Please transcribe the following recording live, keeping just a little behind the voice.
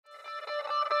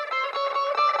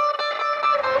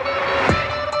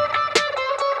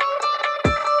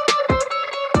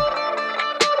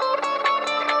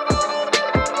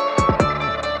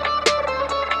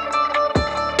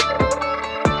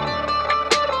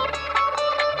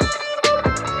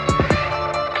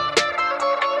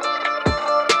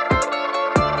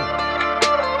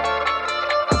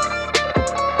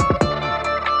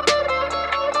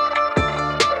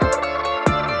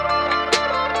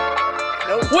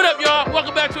What up, y'all?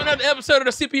 Welcome back to another episode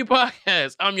of the CP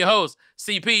Podcast. I'm your host,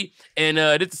 CP, and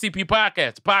this is the CP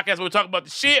Podcast. The podcast where we talk about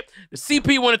the shit the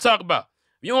CP want to talk about.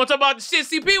 If you want to talk about the shit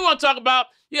CP want to talk about,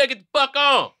 you gotta get the fuck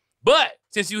on. But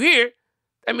since you here,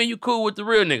 that mean you cool with the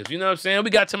real niggas. You know what I'm saying? We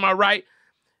got to my right,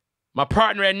 my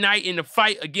partner at night in the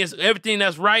fight against everything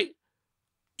that's right,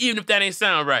 even if that ain't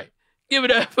sound right. Give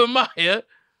it up for Maya.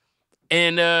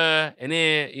 And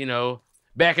then, you know,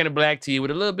 back in the black tee with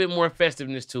a little bit more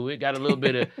festiveness to it. Got a little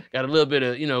bit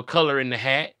of, you know, color in the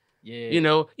hat. Yeah. You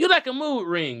know, you like a mood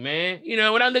ring, man. You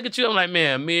know, when I look at you, I'm like,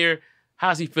 man, Amir,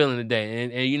 how's he feeling today?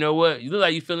 And you know what? You look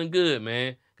like you feeling good,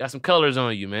 man. Got some colors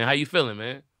on you, man. How you feeling,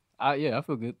 man? Yeah, I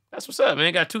feel good. That's what's up,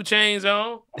 man. Got 2 chains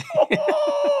on.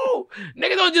 Oh,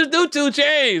 niggas don't just do 2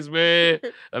 chains, man.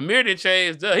 Amir did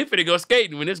chains. He finna go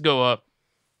skating when this go up.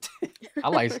 I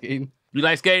like skating. You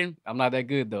like skating? I'm not that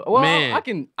good though. Well, Man.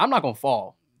 I'm not gonna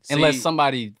fall See, unless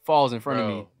somebody falls in front of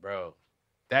me. Bro.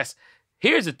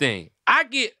 Here's the thing. I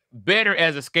get better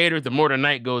as a skater the more the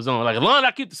night goes on. Like, as long as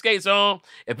I keep the skates on,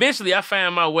 eventually I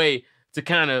find my way to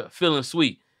kind of feeling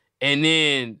sweet. And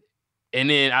then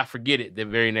I forget it the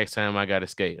very next time I got to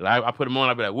skate. Like, I put them on,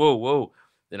 I'll be like, whoa.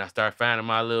 Then I start finding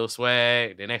my little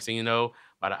swag. The next thing you know,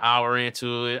 about an hour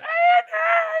into it, I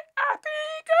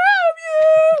think of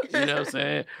you. You know what I'm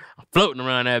saying? I'm floating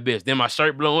around that bitch. Then my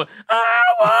shirt blowing.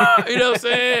 You know what I'm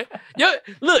saying?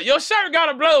 Your shirt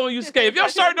gotta blow when you skate. If your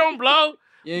shirt don't blow,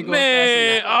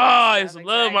 man, I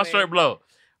love my shirt blow.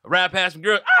 I ride past some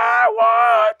girls. I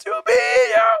want to be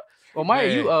your. Well,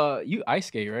 Maya, you ice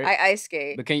skate, right? I ice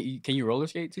skate. But can you roller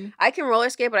skate too? I can roller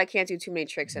skate, but I can't do too many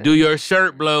tricks in it. Do your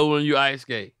shirt blow when you ice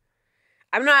skate?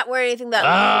 I'm not wearing anything that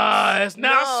It's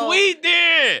not sweet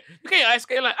then. You can't ice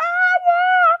skate like, I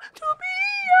want to be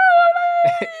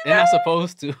your lady. They're not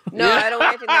supposed to. No, I don't wear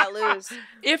anything that loose.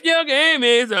 If your game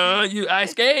is on, you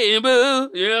ice skating, boo.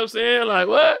 You know what I'm saying? Like,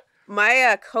 what?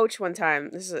 My coach one time,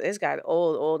 this guy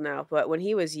old now, but when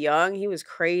he was young, he was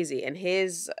crazy, and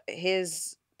his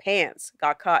pants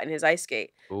got caught in his ice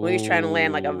skate when he was trying to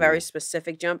land like a very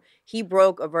specific jump. He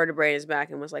broke a vertebrae in his back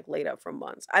and was like laid up for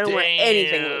months. I don't wear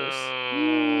anything loose.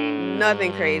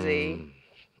 Nothing crazy.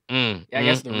 Yeah, I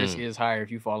guess the risk is higher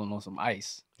if you falling on some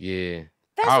ice. Yeah.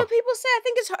 That's what people say. I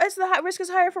think it's the risk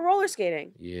is higher for roller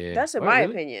skating. Yeah. That's in my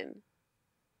opinion.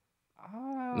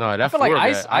 No, that's I feel like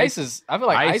ice is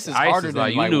harder than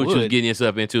like you like knew wood. what you was getting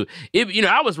yourself into. You know,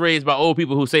 I was raised by old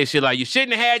people who say shit like, you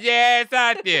shouldn't have had your ass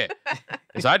out there.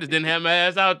 And so I just didn't have my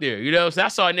ass out there. You know, so I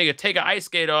saw a nigga take an ice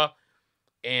skate off,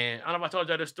 and I don't know if I told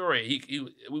y'all this story.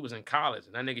 We was in college,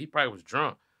 and that nigga, he probably was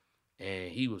drunk, and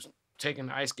he was taking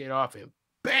the ice skate off, and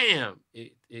bam,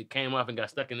 it came off and got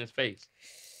stuck in his face.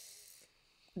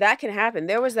 That can happen.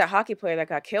 There was that hockey player that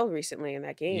got killed recently in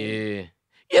that game. Yeah.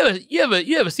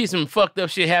 You ever see some fucked up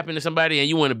shit happen to somebody and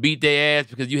you want to beat their ass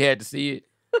because you had to see it?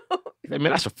 Like,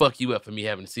 man, I should fuck you up for me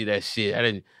having to see that shit. I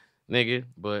didn't, nigga,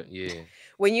 but yeah.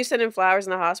 When you send in flowers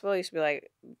in the hospital, you should be like,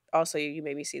 also, you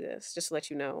made me see this, just to let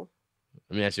you know.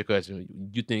 Let me ask you a question.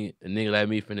 You think a nigga like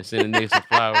me finna send a nigga some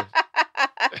flowers?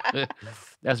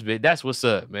 That's what's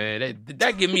up, man.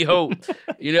 That give me hope.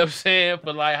 You know what I'm saying?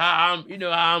 For like how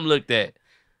I'm looked at.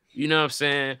 You know what I'm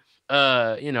saying?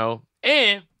 You know,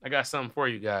 and I got something for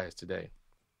you guys today.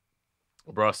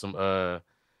 I brought some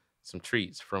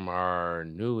treats from our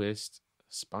newest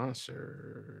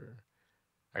sponsor.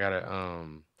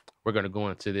 We're gonna go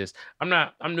into this. I'm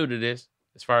new to this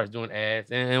as far as doing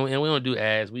ads, and we don't do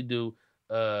ads. We do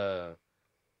brand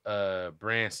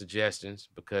suggestions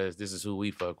because this is who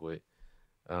we fuck with.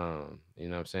 You know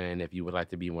what I'm saying? If you would like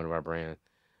to be one of our brands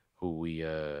who we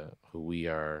are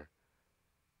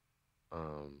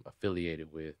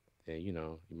affiliated with, then you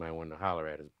know you might want to holler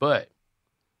at us. But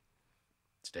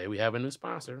today we have a new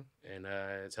sponsor, and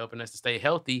it's helping us to stay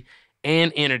healthy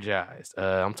and energized.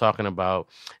 I'm talking about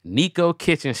Nico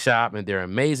Kitchen Shop and their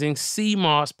amazing sea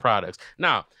moss products.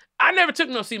 Now, I never took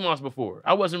no sea moss before.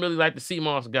 I wasn't really like the sea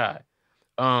moss guy.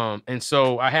 And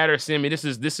so I had her send me, this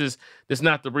is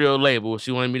not the real label.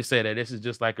 She wanted me to say that this is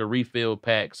just like a refill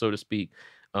pack, so to speak.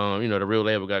 You know, the real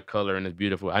label got color and it's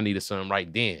beautiful. I needed something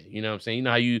right then. You know what I'm saying? You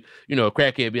know how a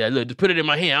crackhead be like, look, just put it in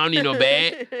my hand. I don't need no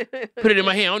bag. Put it in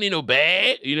my hand. I don't need no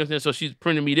bag. You know what I'm saying? So she's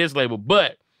printing me this label.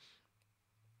 But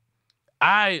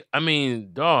I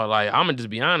mean, dog, like, I'm going to just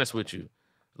be honest with you.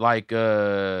 Like,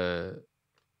 the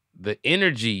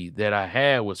energy that I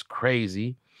had was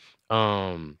crazy.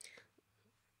 Let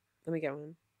me get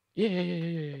one. Yeah.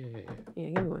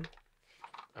 Yeah, give me one.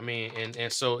 I mean,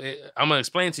 and so I'm gonna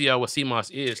explain to y'all what sea moss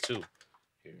is too.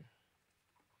 Here,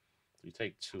 you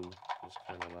take 2, just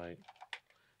kind of like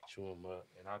chew them up,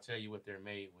 and I'll tell you what they're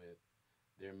made with.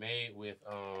 They're made with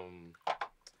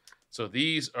So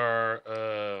these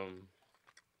are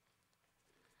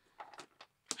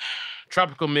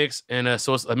tropical mix, and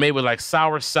so it's made with like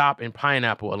sour sop and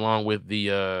pineapple, along with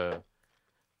the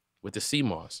sea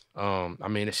moss. I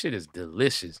mean, the shit is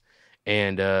delicious,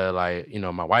 and like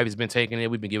my wife has been taking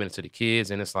it. We've been giving it to the kids,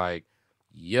 and it's like,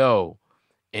 yo,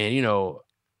 and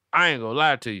I ain't gonna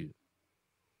lie to you.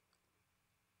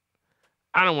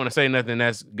 I don't want to say nothing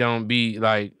that's gonna be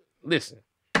like, listen.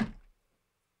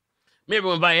 Remember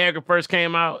when Viagra first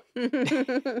came out?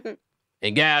 And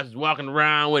guys was walking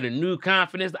around with a new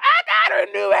confidence. I got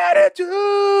a new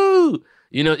attitude.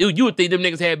 You would think them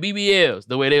niggas had BBLs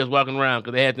the way they was walking around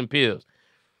because they had them pills.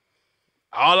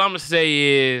 All I'm going to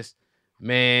say is,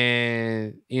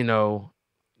 man,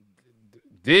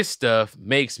 this stuff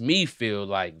makes me feel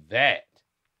like that.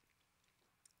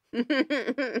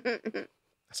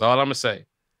 That's all I'm going to say.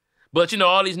 But,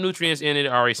 all these nutrients in it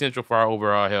are essential for our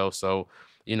overall health. So,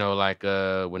 like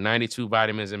with 92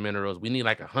 vitamins and minerals, we need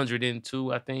like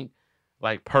 102, I think,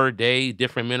 like per day,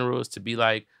 different minerals to be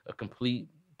like a complete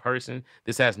person.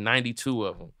 This has 92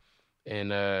 of them.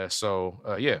 And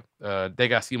they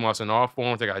got sea moss in all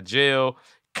forms. They got gel,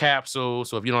 capsules.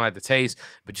 So if you don't like the taste,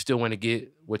 but you still want to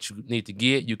get what you need to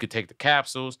get, you could take the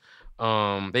capsules.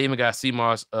 They even got sea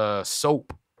moss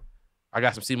soap. I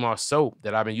got some sea moss soap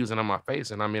that I've been using on my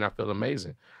face, and I mean, I feel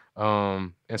amazing.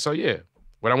 And so, yeah,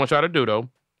 what I want y'all to do, though,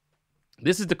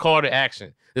 this is the call to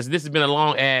action. This has been a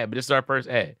long ad, but this is our first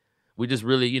ad. We just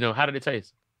really, how did it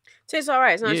taste? Tastes all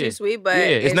right. It's not too sweet, but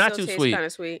it's not too sweet. Kind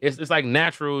of sweet. It's like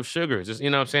natural sugars. It's, you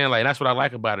know what I'm saying? Like, that's what I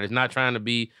like about it. It's not trying to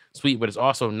be sweet, but it's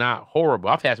also not horrible.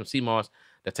 I've had some sea moss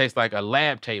that tastes like a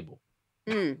lab table.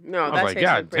 No, I was like,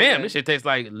 God damn, this shit tastes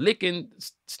like licking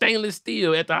stainless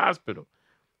steel at the hospital.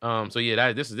 So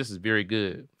yeah, this is very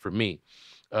good for me.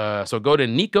 So go to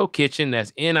Nico Kitchen.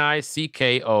 That's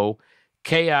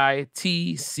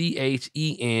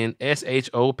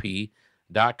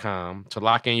NICOKITCHENSHOP.com to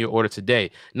lock in your order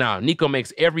today. Now, Nico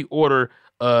makes every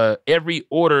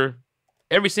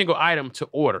single item to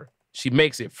order. She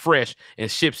makes it fresh and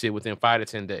ships it within 5 to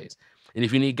 10 days. And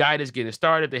if you need guidance getting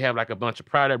started, they have like a bunch of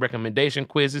product recommendation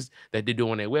quizzes that they do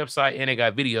on their website, and they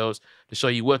got videos to show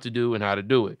you what to do and how to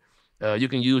do it. You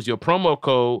can use your promo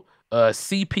code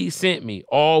CP sent me,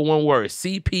 all one word,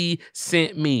 CP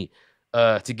sent me,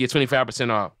 to get 25%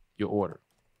 off your order.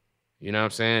 You know what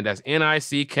I'm saying? That's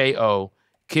NICKO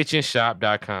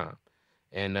kitchenshop.com.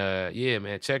 And yeah,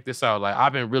 man, check this out. Like,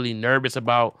 I've been really nervous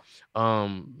about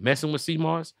messing with sea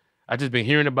moss. I just been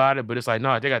hearing about it, but it's like,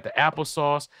 no, they got the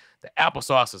applesauce. The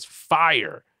applesauce is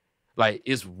fire. Like,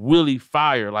 it's really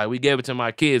fire. Like, we gave it to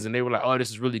my kids and they were like, oh, this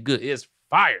is really good. It's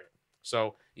fire.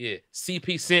 So yeah,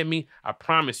 CP sent me. I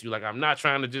promise you, like, I'm not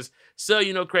trying to just sell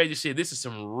you no crazy shit. This is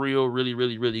some real, really,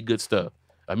 really, really good stuff.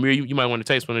 Amir, you might want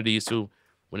to taste one of these too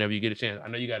whenever you get a chance. I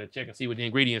know you got to check and see what the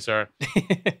ingredients are.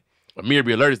 Amir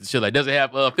be allergic to shit. Like, does it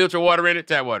have filter water in it?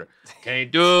 Tap water.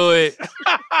 Can't do it.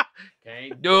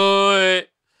 Can't do it.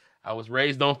 I was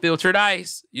raised on filtered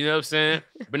ice. You know what I'm saying?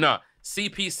 But no,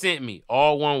 CP sent me.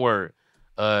 All one word.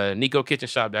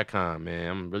 NicoKitchenShop.com,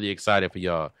 man. I'm really excited for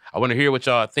y'all. I want to hear what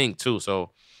y'all think too. So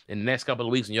in the next couple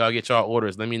of weeks when y'all get y'all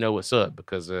orders, let me know what's up,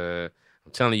 because I'm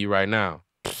telling you right now.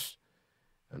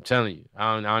 I'm telling you.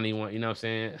 I don't even want, you know what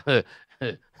I'm saying?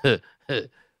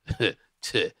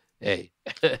 Hey.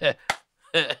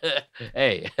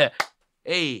 Hey.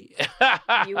 Hey.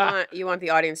 You want the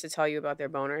audience to tell you about their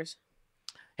boners?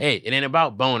 Hey, it ain't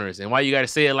about boners, and why you gotta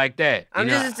say it like that?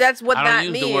 That's what that means. I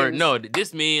don't use the word. No,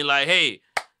 this mean like, hey,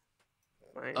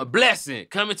 fine. A blessing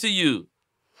coming to you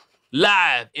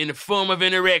live in the form of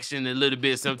an erection a little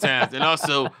bit sometimes, and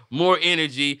also more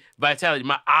energy, vitality.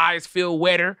 My eyes feel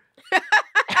wetter.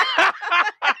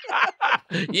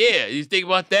 Yeah, you think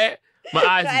about that? My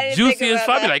eyes is juicy as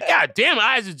fuck. Like, God damn, my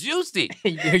eyes are juicy.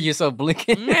 You hear yourself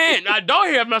blinking? Man, I don't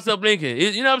hear myself blinking.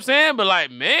 You know what I'm saying? But like,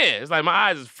 man, it's like my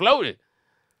eyes is floating.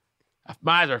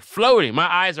 My eyes are floating.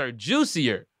 My eyes are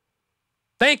juicier.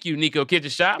 Thank you, Nico Kitchen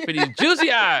Shop, for these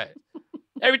juicy eyes.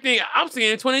 Everything I'm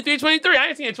seeing 23, 23. I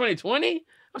ain't seeing 2020.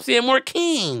 I'm seeing more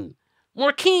keen,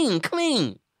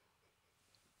 clean.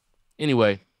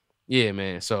 Anyway, yeah,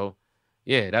 man. So,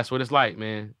 yeah, that's what it's like,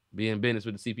 man. Be in business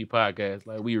with the CP podcast.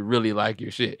 Like, we really like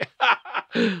your shit.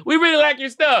 We really like your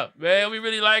stuff, man. We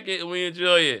really like it and we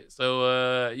enjoy it.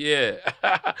 So, yeah.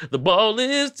 The ball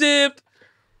is tipped.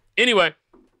 Anyway,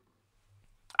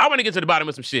 I want to get to the bottom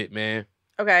of some shit, man.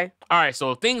 Okay. All right,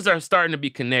 so things are starting to be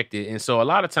connected. And so a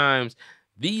lot of times,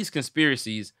 these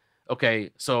conspiracies,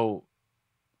 okay, so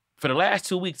for the last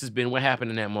 2 weeks, it's been what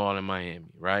happened in that mall in Miami,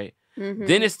 right? Mm-hmm.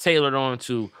 Then it's tailored on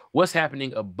to what's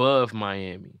happening above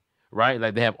Miami, right?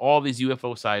 Like, they have all these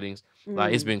UFO sightings.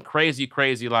 Like it's been crazy,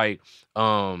 crazy. Like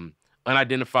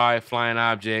unidentified flying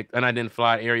object,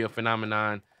 unidentified aerial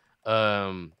phenomenon,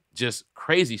 just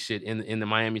crazy shit in the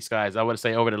Miami skies. I would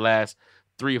say over the last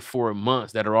 3 or 4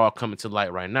 months that are all coming to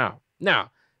light right now.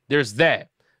 Now, there's that.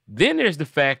 Then there's the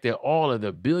fact that all of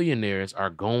the billionaires are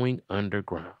going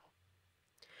underground.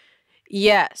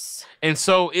 Yes. And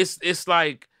so it's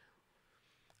like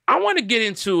I want to get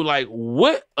into like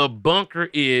what a bunker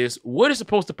is, what it's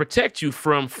supposed to protect you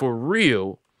from for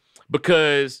real,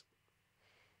 because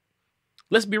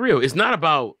let's be real, it's not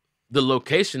about the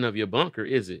location of your bunker,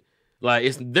 is it?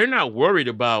 Like they're not worried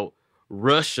about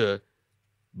Russia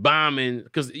bombing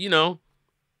because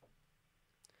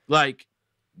like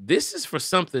this is for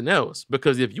something else.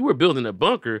 Because if you were building a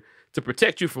bunker to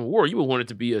protect you from war, you would want it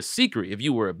to be a secret if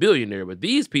you were a billionaire. But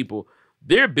these people,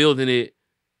 they're building it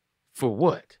for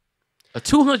what? A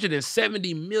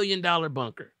 $270 million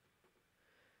bunker.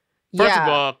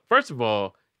 First of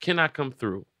all, can I come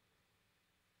through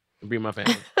and bring my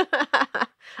family?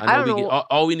 I know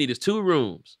all we need is 2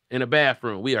 rooms and a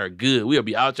bathroom. We are good. We'll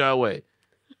be out y'all way.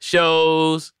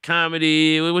 Shows,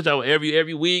 comedy,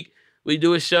 every week we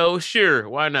do a show. Sure,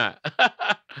 why not?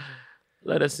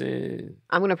 Let us in.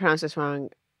 I'm gonna pronounce this wrong.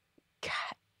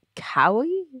 Kauai?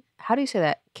 How do you say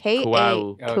that?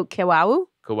 Kauai. Kauai?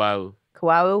 Kauai.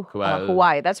 Kauai.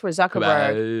 Hawaii. That's where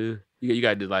Zuckerberg. You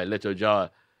got to like let your jaw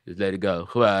just let it go.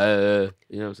 Kauai.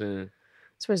 You know what I'm saying?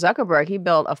 That's where Zuckerberg. He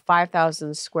built a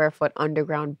 5,000 square foot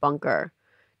underground bunker,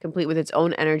 complete with its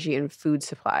own energy and food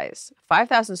supplies.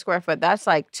 5,000 square foot. That's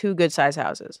like 2 good size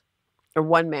houses, or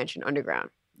 1 mansion underground.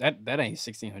 That ain't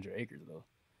 1,600 acres though.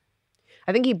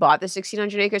 I think he bought the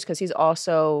 1,600 acres because he's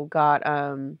also got.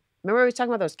 Remember we were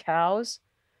talking about those cows,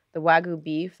 the Wagyu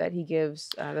beef that he gives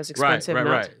those expensive.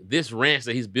 Right. This ranch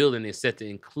that he's building is set to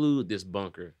include this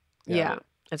bunker. Yeah,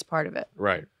 it's part of it.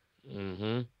 Right.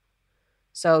 Mm-hmm.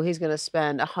 So he's going to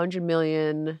spend $100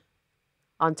 million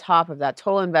on top of that.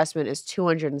 Total investment is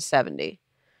 $270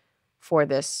 for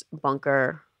this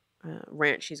bunker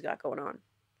ranch he's got going on.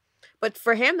 But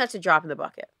for him, that's a drop in the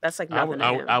bucket. That's like nothing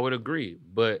to him. I would agree.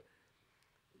 But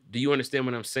do you understand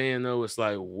what I'm saying, though? It's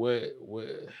like, what?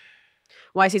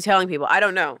 Why is he telling people? I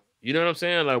don't know. You know what I'm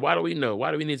saying? Like, why do we know?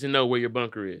 Why do we need to know where your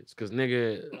bunker is? Because,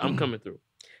 nigga, I'm coming through.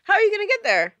 How are you going to get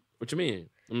there? What you mean?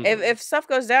 If stuff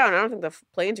goes down, I don't think the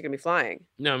planes are going to be flying.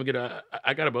 No,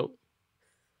 I got a boat.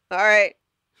 All right.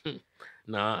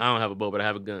 No, I don't have a boat, but I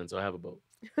have a gun, so I have a boat.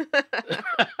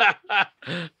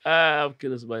 I'm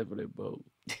killing somebody for that boat.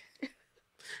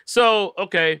 So,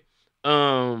 okay.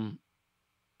 Now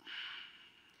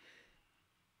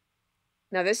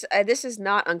this is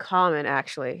not uncommon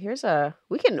actually. Here's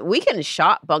we can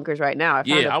shop bunkers right now.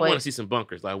 I want to see some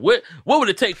bunkers. Like what would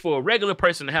it take for a regular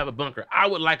person to have a bunker? I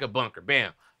would like a bunker.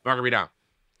 Bam, bunker me down.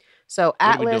 So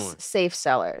Atlas Safe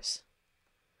Sellers.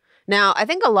 Now I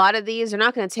think a lot of these are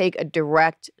not going to take a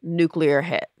direct nuclear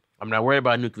hit. I'm not worried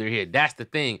about nuclear hit. That's the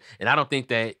thing, and I don't think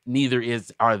that neither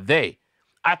are they.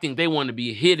 I think they want to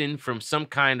be hidden from some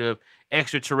kind of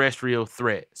extraterrestrial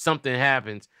threat. Something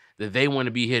happens that they want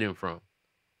to be hidden from.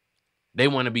 They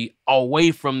want to be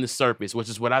away from the surface, which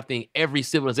is what I think every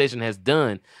civilization has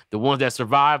done. The ones that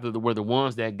survived were the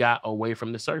ones that got away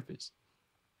from the surface.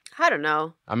 I don't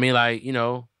know. I mean, like,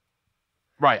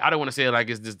 right. I don't want to say it like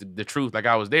it's just the truth, like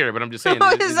I was there, but I'm just saying.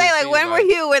 I was just saying, like, when were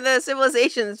you when the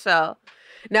civilizations fell?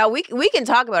 Now, we can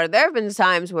talk about it. There have been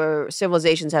times where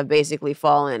civilizations have basically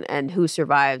fallen and who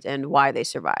survived and why they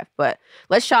survived. But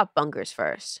let's shop bunkers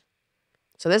first.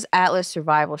 So this Atlas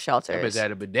Survival Shelters. I bet that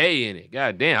had a bidet in it.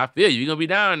 God damn, I feel you. You're going to be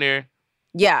down there.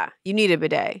 Yeah, you need a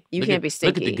bidet. You can't be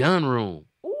stinky. Look at the gun room.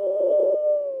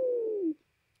 Ooh.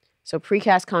 So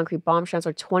precast concrete bomb shells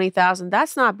are $20,000.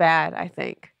 That's not bad, I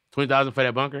think. $20,000 for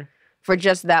that bunker? For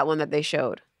just that one that they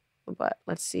showed. But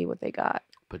let's see what they got.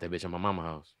 Put that bitch in my mama's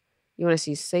house. You want to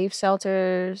see safe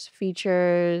shelters,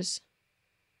 features,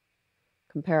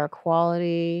 compare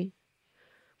quality.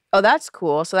 Oh, that's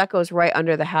cool. So that goes right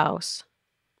under the house.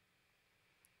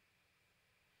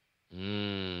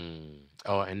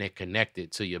 Oh, and they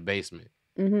connected to your basement.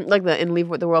 Mm-hmm. Like in Leave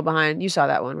the World Behind. You saw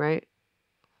that one, right?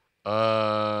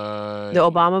 The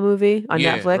Obama movie on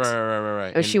Netflix.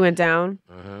 Right. And she went down.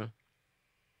 Uh-huh.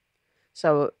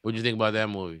 So what'd you think about that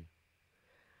movie?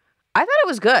 I thought it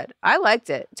was good. I liked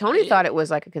it. Tony thought it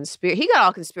was like a conspiracy. He got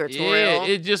all conspiratorial. Yeah,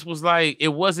 it just was like, it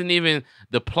wasn't even,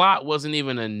 the plot wasn't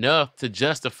even enough to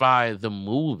justify the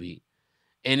movie.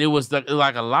 And it was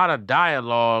like a lot of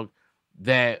dialogue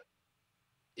that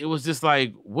it was just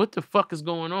like, what the fuck is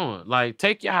going on? Like,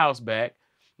 take your house back.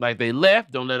 Like, they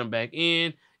left. Don't let them back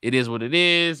in. It is what it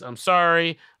is. I'm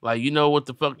sorry. Like, you know what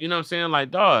the fuck? You know what I'm saying?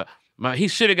 Like, dog, He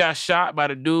should have got shot by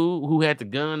the dude who had the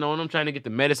gun on him trying to get the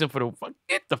medicine for the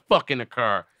get the fuck in the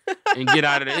car and get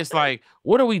out of there. It's like,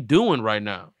 what are we doing right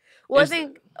now? Well, I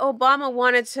think Obama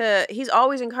wanted to. He's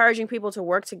always encouraging people to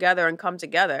work together and come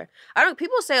together.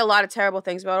 People say a lot of terrible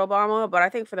things about Obama, but I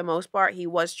think for the most part, he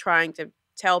was trying to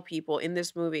tell people in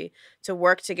this movie to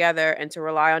work together and to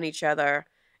rely on each other,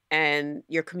 and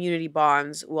your community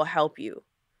bonds will help you.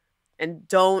 And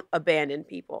don't abandon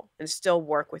people and still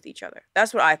work with each other.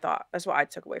 That's what I thought. That's what I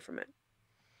took away from it.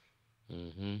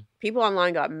 Mm-hmm. People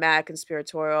online got mad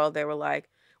conspiratorial. They were like,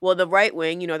 well, the right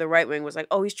wing was like,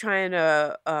 oh, he's trying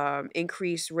to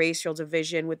increase racial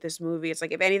division with this movie. It's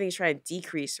like, if anything, he's trying to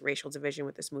decrease racial division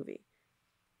with this movie.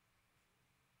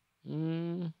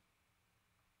 Mm.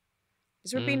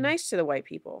 Because we're being nice to the white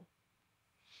people.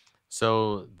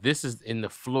 So this is in the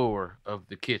floor of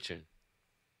the kitchen.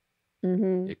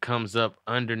 Mm-hmm. It comes up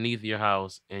underneath your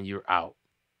house and you're out.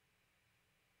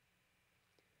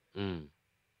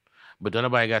 But don't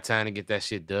nobody got time to get that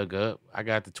shit dug up. I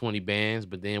got the 20 bands,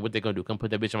 but then what they gonna do? Come put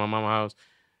that bitch on my mama's house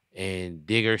and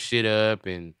dig her shit up,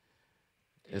 and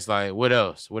it's like, what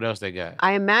else? What else they got?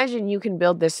 I imagine you can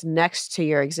build this next to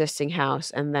your existing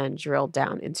house and then drill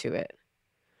down into it.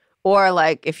 Or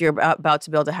like if you're about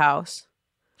to build a house.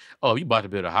 Oh, if you about to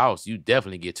build a house, you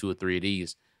definitely get 2 or 3 of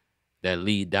these that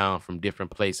lead down from different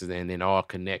places and then all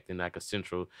connect in like a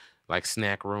central like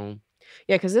snack room.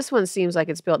 Yeah, because this one seems like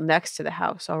it's built next to the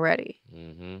house already.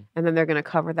 Mm-hmm. And then they're going to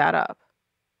cover that up.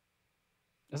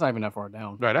 That's not even that far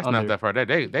down. Right, that's not that far.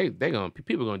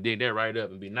 People gonna dig that right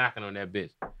up and be knocking on that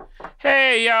bitch.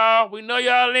 Hey y'all, we know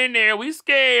y'all in there. We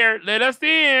scared. Let us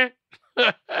in.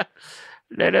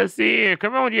 Let us in.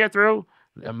 Come on, Jethro.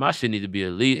 My shit need to be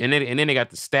elite. And then they got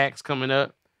the stacks coming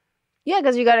up. Yeah,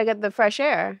 because you got to get the fresh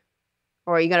air,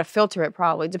 or you got to filter it.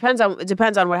 Probably it depends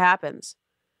on what happens.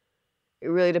 It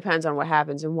really depends on what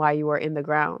happens and why you are in the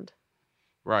ground.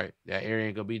 Right, that air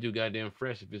ain't gonna be too goddamn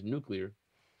fresh if it's nuclear.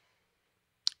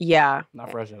 Yeah, not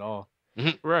fresh at all.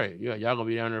 Right, yeah, y'all gonna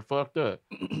be down there fucked up.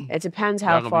 It depends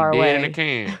how y'all far be away. Dead in a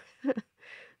can.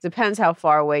 Depends how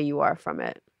far away you are from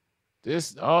it.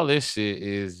 All this shit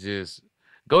is just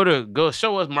go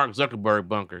show us Mark Zuckerberg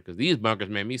bunker, because these bunkers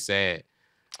made me sad.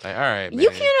 Like, all right,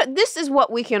 man. This is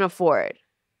what we can afford.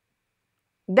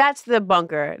 That's the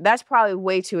bunker. That's probably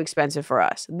way too expensive for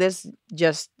us. This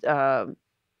just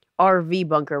RV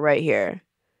bunker right here.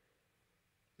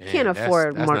 Man, can't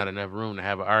afford. That's not enough room to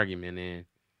have an argument in.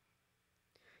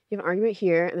 You have an argument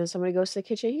here, and then somebody goes to the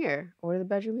kitchen here, or the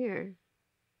bedroom here,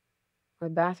 or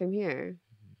the bathroom here.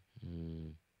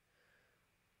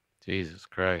 Jesus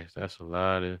Christ, that's a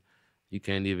lot of. You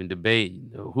can't even debate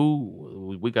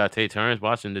who we got to take turns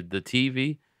watching the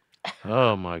TV.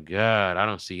 Oh my God, I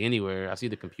don't see anywhere. I see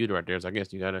the computer right there, so I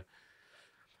guess you gotta.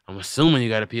 I'm assuming you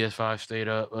got a PS5 stayed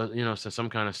up, so some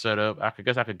kind of setup. I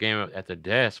guess I could game it at the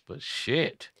desk, but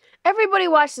shit. Everybody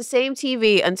watched the same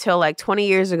TV until like 20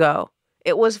 years ago.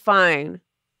 It was fine.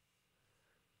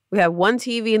 We had one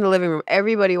TV in the living room.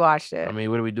 Everybody watched it. I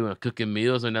mean, what are we doing? Cooking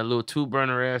meals on that little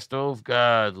 2-burner ass stove?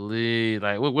 Godly.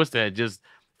 Like, what's that? Just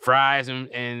fries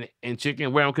and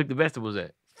chicken? Where I'm cook the vegetables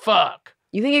at? Fuck.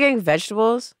 You think you're getting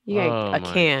vegetables? You get a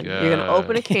can. God. You're gonna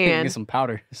open a can. Get some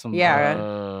powder. Some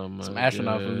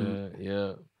astronaut food.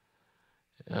 Yeah.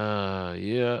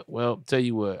 Yeah. Well, tell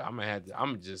you what, I'm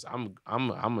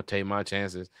gonna take my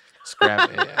chances.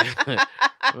 Scrap it.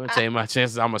 I'm gonna take my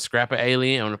chances. I'm gonna scrap an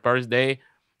alien on the first day.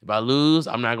 If I lose,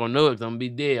 I'm not gonna know it because I'm gonna be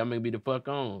dead. I'm gonna be the fuck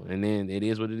on. And then it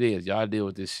is what it is. Y'all deal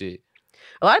with this shit.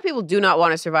 A lot of people do not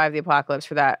want to survive the apocalypse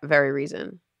for that very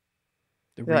reason.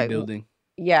 They're rebuilding.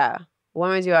 Yeah. What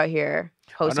am I do out here?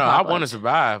 I want to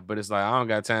survive, but it's like I don't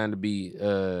got time to be.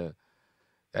 That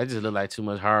just look like too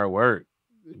much hard work.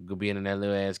 Being in that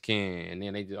little ass can, and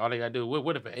then all they gotta do.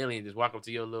 What if an alien just walk up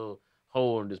to your little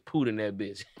hole and just poot in that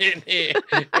bitch, and then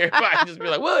everybody just be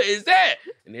like, "What is that?"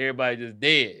 And everybody just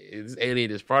dead. This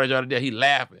alien just farted y'all to death. He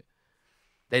laughing.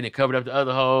 They done covered up the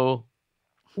other hole.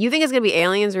 You think it's gonna be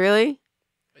aliens, really?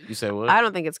 You say what? I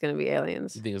don't think it's gonna be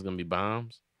aliens. You think it's gonna be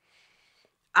bombs?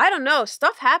 I don't know.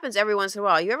 Stuff happens every once in a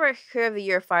while. You ever hear of the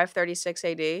year 536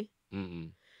 AD? Mm-mm.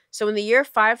 So in the year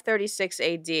 536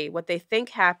 AD, what they think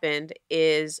happened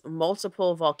is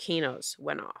multiple volcanoes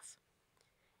went off.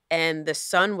 And the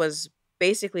sun was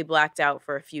basically blacked out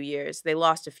for a few years. They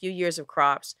lost a few years of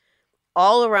crops.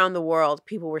 All around the world,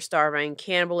 people were starving.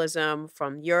 Cannibalism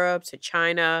from Europe to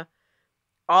China.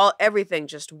 Everything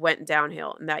just went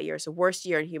downhill in that year. It's the worst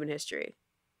year in human history.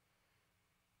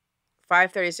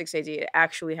 536 AD, it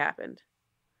actually happened.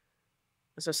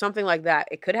 So something like that,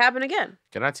 it could happen again.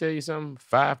 Can I tell you something?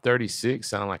 536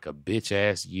 sound like a bitch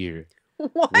ass year.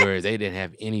 What? where they didn't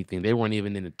have anything. They weren't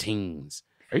even in the teens.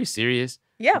 Are you serious?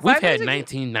 Yeah, We've 5 years had ago.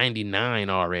 1999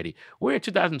 already. We're in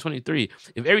 2023.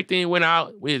 If everything went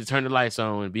out, we had to turn the lights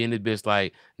on and be in this bitch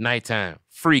like nighttime,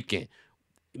 freaking.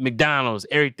 McDonald's,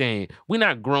 everything. We're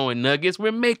not growing nuggets.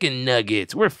 We're making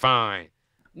nuggets. We're fine.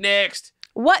 Next.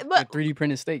 What? But 3D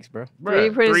printed steaks, bro.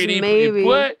 3D prints, maybe.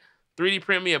 What? 3D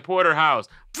print me a porterhouse.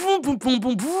 Boom, boom, boom,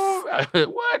 boom, boom.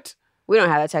 What? we don't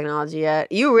have that technology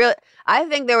yet. You really? I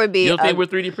think there would be. You don't think we're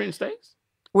 3D printing steaks?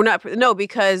 We're not. No,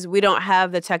 because we don't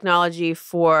have the technology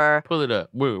for. Pull it up.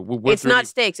 We're It's 3D not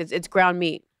steaks. It's ground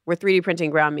meat. We're 3D printing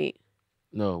ground meat.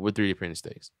 No, we're 3D printing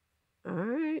steaks. All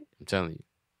right. I'm telling you.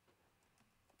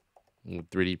 We're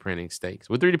 3D printing steaks.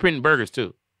 We're 3D printing burgers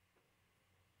too.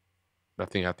 I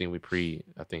think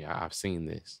I've seen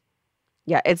this.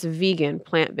 Yeah, it's vegan,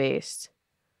 plant-based.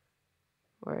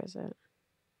 Where is it?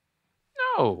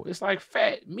 No, it's like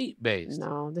fat meat based.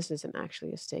 No, this isn't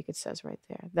actually a steak. It says right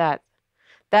there.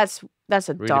 That's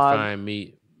a dog. Redefined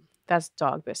meat. That's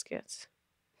dog biscuits.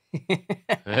 Yeah,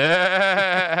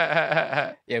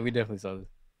 we definitely saw this.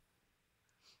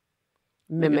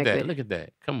 Mimic it. Look at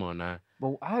that. Come on now.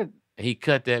 But He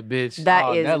cut that bitch.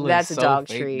 That's a so dog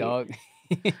fake, treat. dog.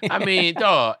 I mean,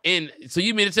 dog. And so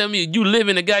you mean to tell me you live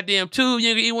in a goddamn tube?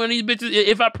 You can eat one of these bitches?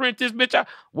 If I print this bitch out,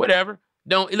 whatever.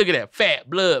 Don't look at that fat,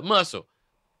 blood, muscle.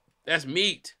 That's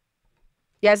meat.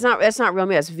 Yeah, that's not real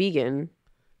meat. That's vegan.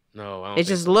 No, I don't. It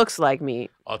just looks like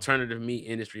meat. Alternative meat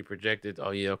industry projected.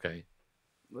 Oh yeah, okay.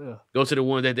 Ugh. Go to the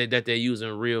one that they're using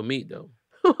real meat though.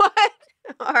 What?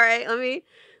 All right, let me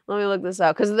look this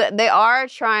up because they are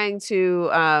trying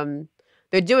to.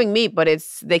 They're doing meat, but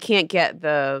they can't get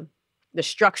the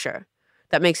structure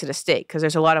that makes it a steak because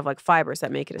there's a lot of like fibers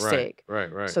that make it a steak.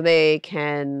 Right. So they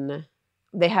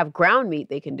have ground meat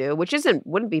they can do, which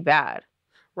wouldn't be bad.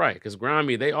 Right, because ground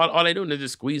meat, all they doing is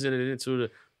just squeezing it into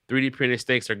the 3D printed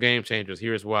steaks are game changers.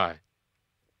 Here's why.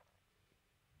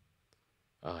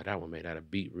 Oh, that one made out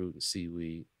of beetroot and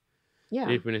seaweed. Yeah.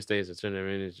 3D printed steaks are turning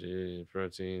energy,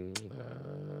 protein.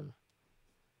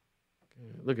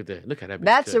 Look at that. Look how that.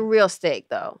 That's a real steak,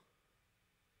 though.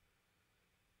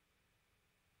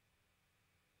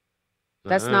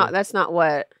 That's not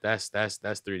what. That's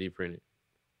 3D printed.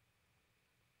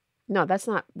 No, that's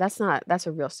not. That's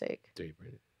a real steak. 3D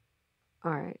printed.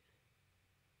 All right.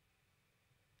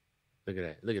 Look at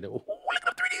that. Look at that. Ooh, look at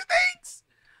them 3D steaks.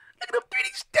 Look at them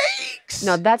 3D steaks.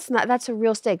 No, that's not. That's a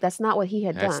real steak. That's not what he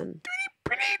had That's done. 3D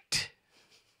printed.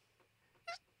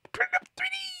 Print up 3D.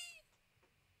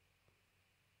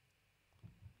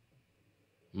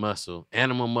 Muscle.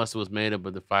 Animal muscle is made up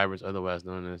of the fibers, otherwise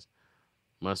known as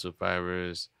muscle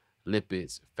fibers,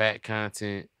 lipids, fat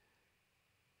content.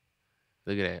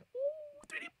 Look at that. Ooh,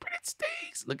 3D printed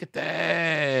steaks. Look at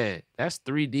that. That's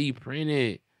 3D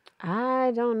printed.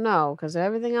 I don't know because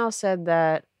everything else said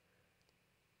that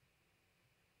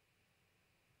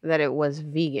it was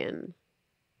vegan.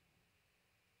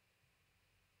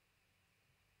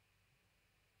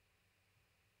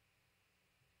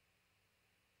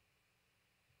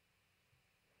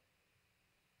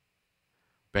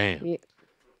 Bam. Yeah.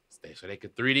 So they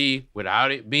could 3D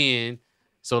without it being.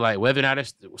 So like whether or not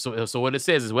it's so what it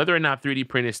says is whether or not 3D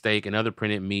printed steak and other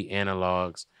printed meat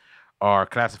analogs are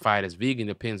classified as vegan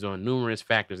depends on numerous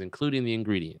factors, including the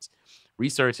ingredients,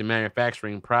 research and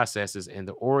manufacturing processes, and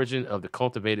the origin of the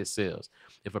cultivated cells.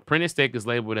 If a printed steak is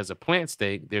labeled as a plant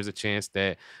steak, there's a chance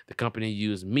that the company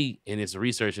used meat in its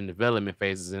research and development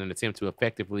phases in an attempt to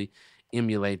effectively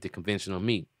emulate the conventional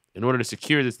meat. In order to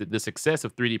secure the success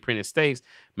of 3D printed steaks,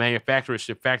 manufacturers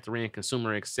should factor in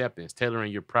consumer acceptance,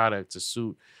 tailoring your product to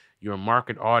suit your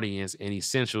market audience is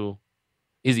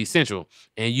essential,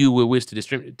 and you will wish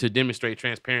to demonstrate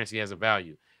transparency as a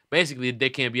value. Basically, they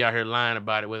can't be out here lying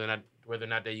about it whether or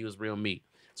not they use real meat.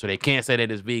 So they can't say that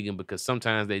it's vegan because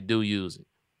sometimes they do use it.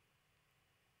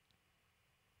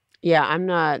 Yeah, I'm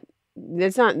not.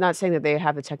 It's not saying that they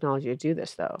have the technology to do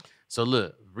this though. So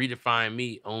look, Redefined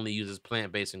Meat only uses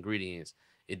plant-based ingredients.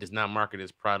 It does not market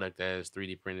its product as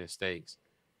 3D printed steaks.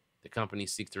 The company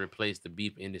seeks to replace the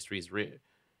beef industry's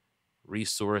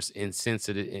resource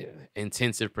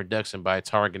intensive production by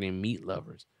targeting meat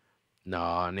lovers.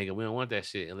 Nah, nigga, we don't want that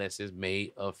shit unless it's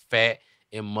made of fat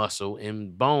and muscle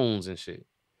and bones and shit.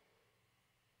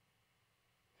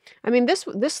 I mean, this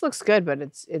looks good, but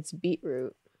it's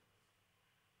beetroot.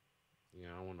 Yeah,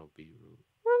 I don't want no beetroot.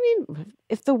 I mean,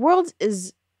 if the world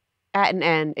is at an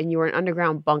end and you were an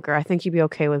underground bunker, I think you'd be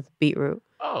okay with beetroot.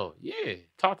 Oh, yeah.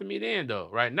 Talk to me then, though.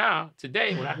 Right now,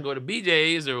 today, when I can go to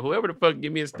BJ's or whoever the fuck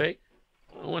give me a steak,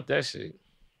 I don't want that shit.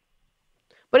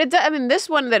 But I mean, this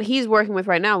one that he's working with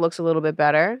right now looks a little bit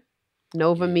better.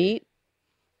 Nova meat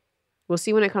We'll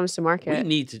see when it comes to We market.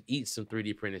 need to eat some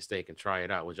 3D printed steak and try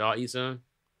it out. Would y'all eat some?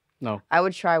 No. I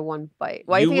would try one bite.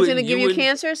 Why You you think it's wouldn't- gonna you give you wouldn't-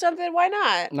 cancer or something? Why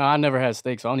not? No, I never had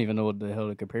steak, so I don't even know what the hell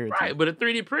to compare it to. Right, but a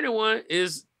 3D printed one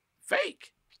is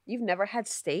fake. You've never had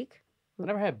steak? I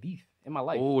never had beef in my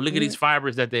life. Oh, look at these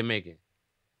fibers that they're making.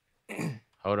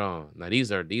 Hold on. Now these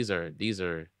are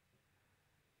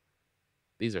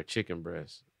chicken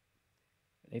breasts.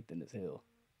 They thin as hell.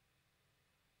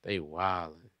 They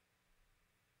wildin'.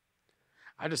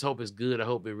 I just hope it's good. I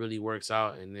hope it really works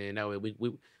out, and then that way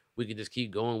we can just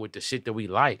keep going with the shit that we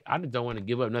like. I just don't want to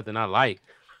give up nothing I like.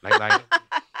 Like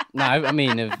No, I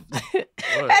mean, if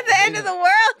At the end of the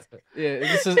world?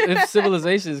 if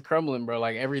civilization is crumbling, bro,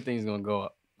 like everything's gonna go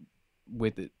up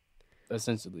with it,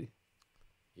 essentially.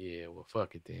 Yeah, well,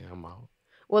 fuck it then. I'm out.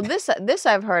 Well, this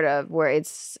I've heard of where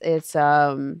it's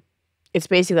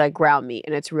basically like ground meat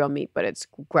and it's real meat, but it's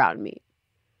ground meat,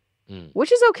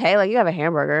 which is okay. Like you have a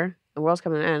hamburger. The world's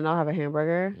coming to an end. I'll have a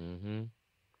hamburger. Mm-hmm.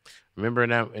 Remember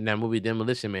in that movie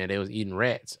Demolition Man, they was eating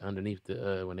rats underneath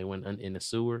the when they went in the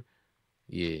sewer.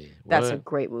 Yeah, That's a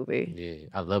great movie. Yeah,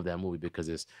 I love that movie because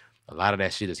it's a lot of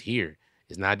that shit is here.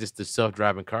 It's not just the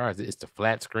self-driving cars. It's the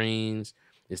flat screens.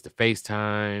 It's the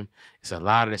FaceTime. It's a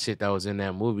lot of the shit that was in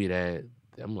that movie that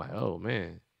I'm like, oh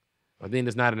man. I think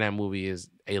that's not in that movie is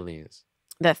Aliens.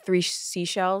 That 3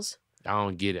 seashells. I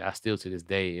don't get it. I still to this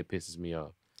day it pisses me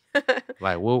off.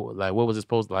 What was it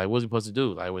supposed to, like what was it supposed to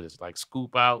do? Like was it like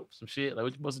scoop out some shit? Like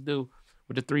what you supposed to do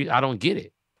with the 3? I don't get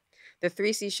it. The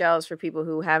 3 seashells, for people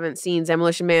who haven't seen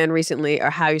Demolition Man recently, are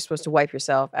how you're supposed to wipe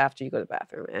yourself after you go to the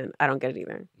bathroom, and I don't get it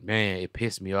either. Man, it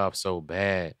pissed me off so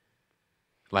bad.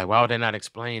 Like, why would they not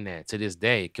explain that to this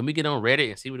day? Can we get on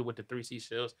Reddit and see what the 3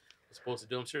 seashells are supposed to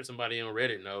do? I'm sure somebody on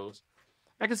Reddit knows.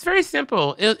 Like, it's very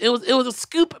simple. It was a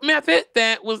scoop method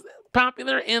that was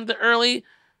popular in the early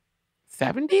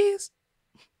 70s.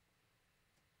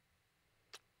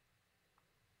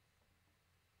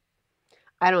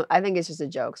 I think it's just a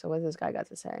joke. So what this guy got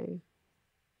to say?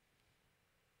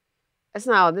 This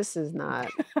is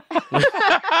not.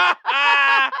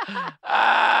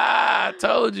 I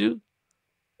told you.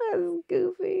 That's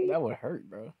goofy. That would hurt,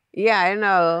 bro. Yeah, I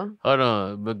know. Hold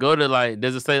on, but go to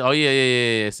does it say? Oh yeah.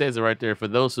 It says it right there. For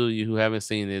those of you who haven't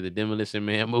seen it, the Demolition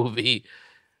Man movie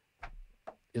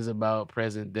is about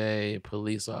present day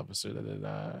police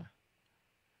officer.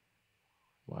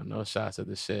 Well, no shots of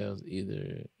the shells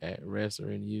either at rest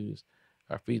or in use.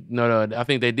 No, I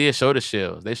think they did show the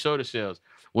shells. They show the shells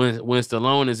when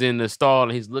Stallone is in the stall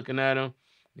and he's looking at them.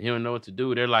 He don't know what to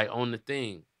do. They're like on the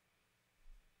thing.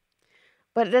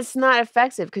 But that's not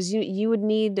effective because you would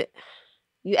need,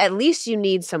 at least you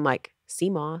need some like sea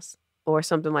moss or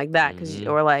something like that,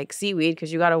 or like seaweed,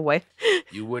 because you gotta wipe.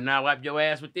 You would not wipe your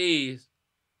ass with these.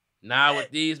 Not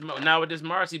with this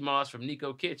Marcy Moss from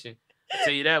Nico Kitchen. I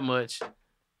tell you that much.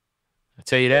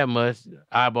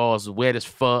 Eyeballs wet as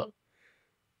fuck.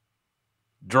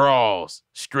 Draws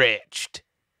stretched.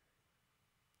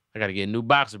 I gotta get new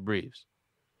boxer briefs.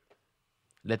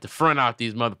 Let the front out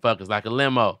these motherfuckers like a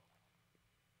limo.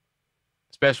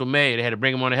 Special made. They had to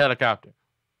bring them on a helicopter.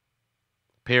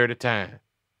 Pair at a time.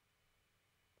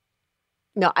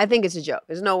 No, I think it's a joke.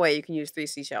 There's no way you can use 3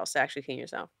 seashells to actually clean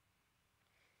yourself.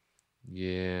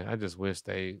 Yeah, I just wish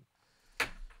I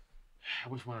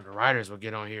wish one of the writers would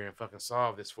get on here and fucking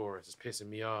solve this for us. It's pissing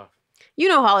me off. You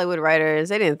know Hollywood writers,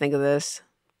 they didn't think of this.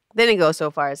 They didn't go so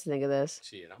far as to think of this.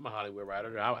 Shit, I'm a Hollywood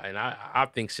writer, and I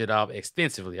think shit off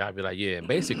extensively. I'd be like, yeah,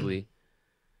 basically,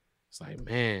 it's like,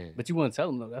 man. But you wouldn't tell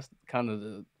them, though. That's kind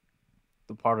of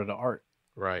the part of the art.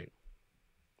 Right.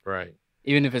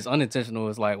 Even if it's unintentional,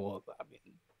 it's like, well, I mean,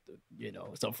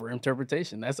 it's up for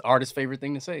interpretation. That's the artist's favorite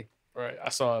thing to say. Right. I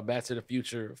saw a Back to the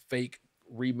Future fake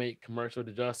remake commercial.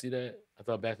 Did y'all see that? I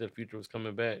thought Back to the Future was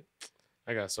coming back.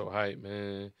 I got so hyped,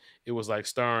 man. It was like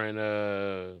starring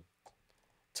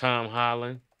Tom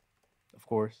Holland. Of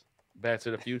course. Back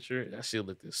to the Future. That shit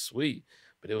looked this sweet,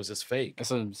 but it was just fake. That's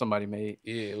something somebody made.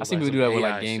 Yeah, I seen people do that with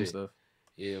like game shit. stuff.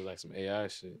 Yeah, it was like some AI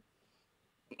shit.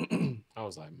 I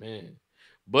was like, man.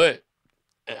 But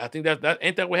I think that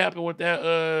ain't that what happened with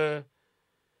that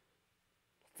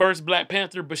first Black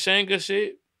Panther Bashanga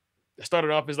shit? It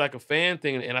started off as like a fan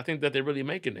thing, and I think that they're really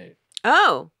making that.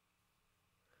 Oh.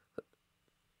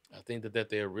 I think that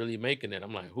they're really making it.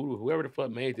 I'm like, whoever the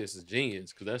fuck made this is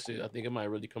genius, because that shit, I think it might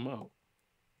really come out.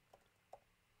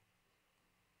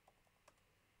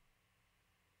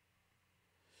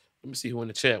 Let me see who in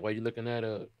the chat while you looking that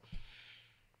up.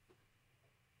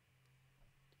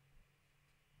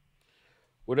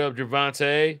 What up,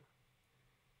 Javante?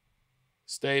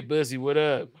 Stay busy. What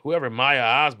up? Whoever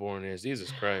Maya Osborne is,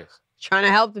 Jesus Christ. Trying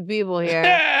to help the people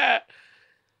here.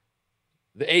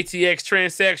 The ATX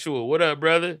transsexual. What up,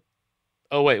 brother?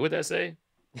 Oh, wait. What'd that say?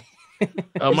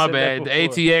 Oh, my bad. The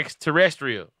ATX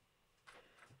terrestrial.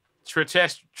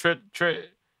 Tritestical.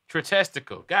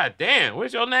 God damn.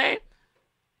 What's your name?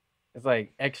 It's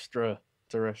like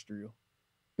extraterrestrial.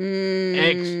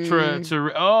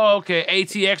 Oh, okay.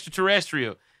 AT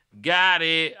extraterrestrial. Got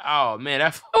it. Oh man,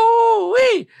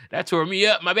 that tore me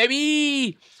up, my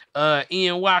baby.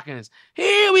 Ian Watkins.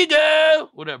 Here we go.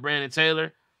 What up, Brandon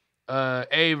Taylor?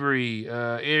 Avery,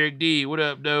 Eric D. What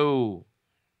up, though?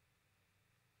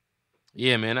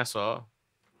 Yeah, man, that's all.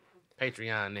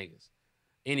 Patreon niggas.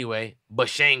 Anyway,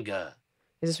 Bashanga.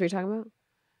 Is this what you're talking about?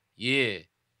 Yeah.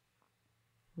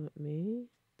 Let me.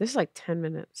 This is like 10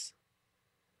 minutes.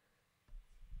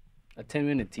 A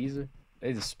 10-minute teaser?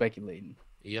 They just speculating.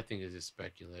 Yeah, I think it's just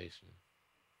speculation.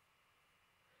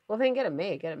 Well, then get it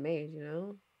made, you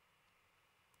know?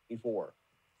 Before,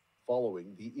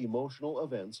 following the emotional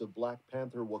events of Black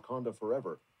Panther Wakanda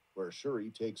Forever, where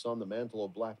Shuri takes on the mantle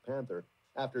of Black Panther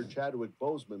after Chadwick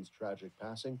Boseman's tragic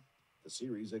passing, the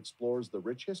series explores the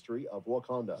rich history of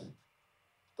Wakanda.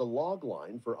 The log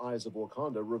line for Eyes of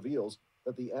Wakanda reveals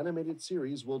that the animated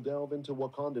series will delve into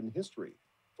Wakandan history,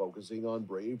 focusing on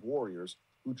brave warriors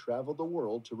who traveled the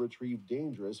world to retrieve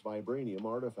dangerous vibranium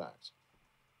artifacts.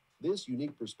 This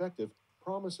unique perspective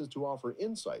promises to offer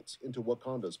insights into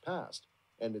Wakanda's past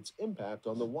and its impact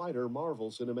on the wider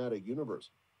Marvel Cinematic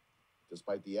Universe.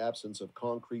 Despite the absence of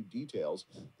concrete details,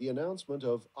 the announcement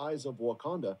of Eyes of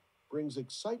Wakanda brings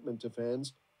excitement to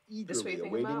fans eagerly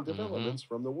awaiting developments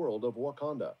from the world of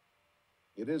Wakanda.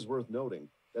 It is worth noting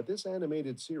that this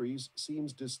animated series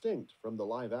seems distinct from the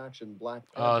live-action Black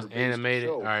Panther. Oh, it's animated?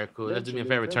 Show, all right, cool. Let's do me a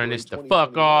favor. Turn this the fuck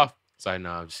 2021. off. Sorry,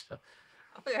 no, I'm just...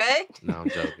 Okay. No, I'm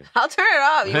joking. I'll turn it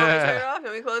off. You want me to turn it off? You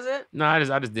want me to close it? No, I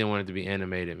just didn't want it to be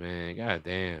animated, man. God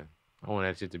damn. I want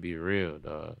that shit to be real,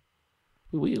 dog.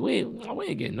 We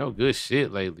ain't getting no good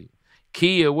shit lately.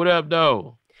 Kia, what up,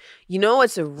 though? You know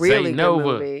it's a really good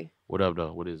movie? What up,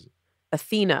 though? What is it?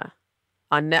 Athena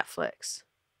on Netflix.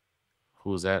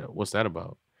 Who's that? What's that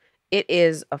about? It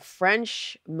is a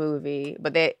French movie,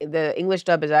 but the English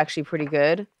dub is actually pretty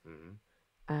good.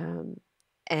 Mm-hmm.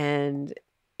 And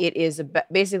it is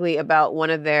basically about one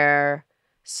of their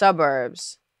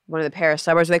suburbs, one of the Paris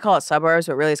suburbs. They call it suburbs,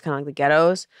 but really it's kind of like the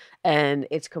ghettos. And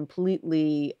it's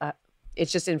completely,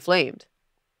 it's just inflamed.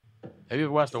 Have you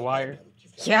ever watched The Wire?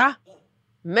 Yeah,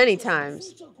 many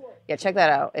times. Yeah, check that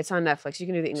out. It's on Netflix. You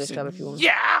can do the English dub if you want.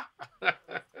 Yeah!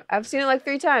 I've seen it like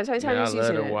 3 times. How many times have you seen it?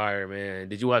 I love The Wire, man.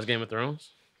 Did you watch Game of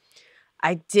Thrones?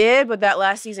 I did, but that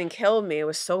last season killed me. It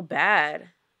was so bad.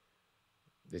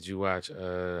 Did you watch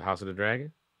House of the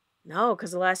Dragon? No,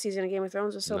 because the last season of Game of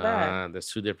Thrones was so bad.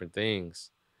 That's two different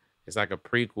things. It's like a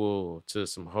prequel to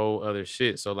some whole other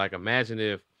shit. So, like, imagine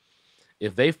if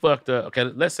they fucked up. Okay,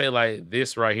 let's say like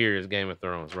this right here is Game of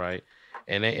Thrones, right?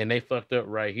 And they fucked up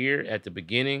right here at the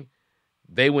beginning.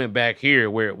 They went back here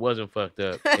where it wasn't fucked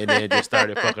up, and then just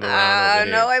started fucking around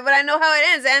over there. No way, but I know how it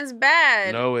ends. It ends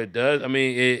bad. No, it does. I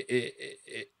mean,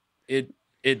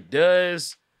 it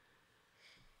does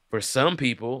for some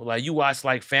people. Like you watch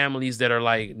like families that are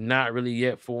like not really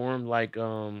yet formed, like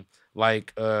the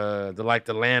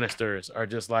Lannisters are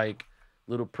just like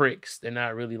little pricks. They're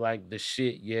not really like the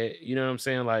shit yet. You know what I'm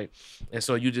saying? Like, and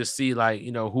so you just see like,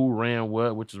 you know, who ran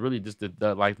what, which is really just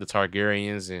the like the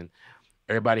Targaryens, and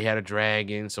everybody had a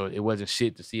dragon, so it wasn't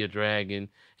shit to see a dragon.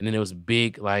 And then it was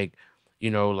big, like, you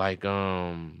know, like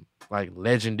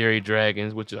legendary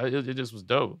dragons, which it just was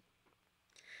dope.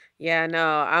 Yeah,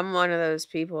 no, I'm one of those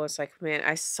people. It's like, man,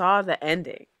 I saw the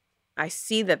ending. I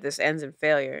see that this ends in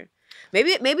failure.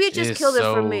 Maybe it just killed it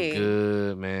for me.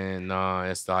 Good, man. No,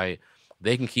 it's like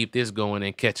they can keep this going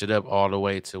and catch it up all the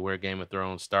way to where Game of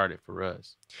Thrones started for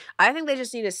us. I think they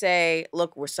just need to say,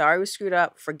 look, we're sorry we screwed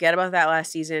up. Forget about that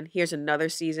last season. Here's another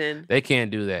season. They can't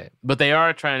do that. But they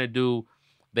are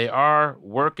they are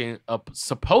working up,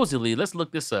 supposedly, let's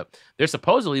look this up. They're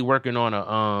supposedly working on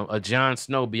a Jon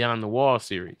Snow Beyond the Wall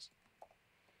series.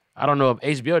 I don't know if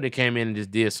HBO, they came in and just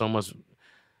did so much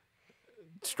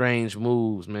strange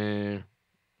moves, man.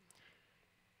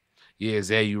 Yeah,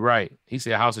 Zay, you right. He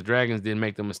said House of Dragons didn't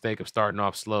make the mistake of starting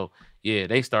off slow. Yeah,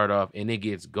 they start off and it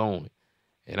gets going.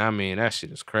 And I mean, that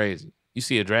shit is crazy. You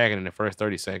see a dragon in the first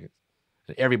 30 seconds.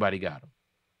 And everybody got them.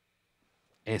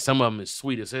 And some of them is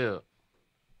sweet as hell.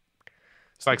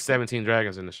 It's like 17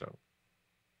 dragons in the show.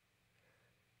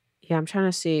 Yeah, I'm trying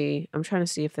to see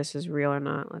if this is real or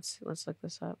not. Let's look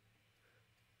this up.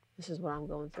 This is what I'm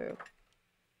going through.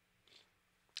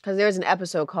 Because there's an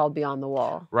episode called Beyond the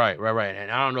Wall. Right.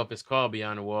 And I don't know if it's called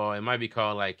Beyond the Wall. It might be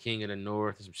called like King of the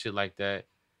North or some shit like that.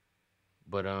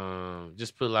 But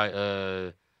just put like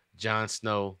Jon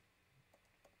Snow.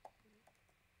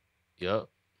 Yup.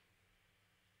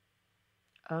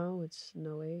 Oh, it's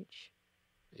no H.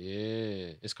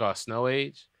 Yeah. It's called Snow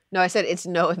Age. No, I said it's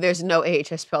no. There's no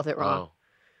H. I spelled it wrong. Oh.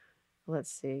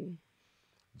 Let's see.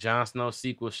 Jon Snow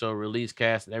sequel show release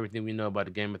cast and everything we know about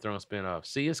the Game of Thrones spinoff.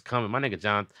 See, it's coming. My nigga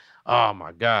John. Oh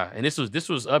my God. And this was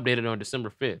updated on December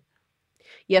 5th.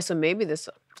 Yeah, so maybe this.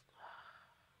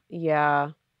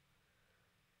 Yeah.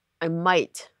 I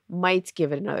might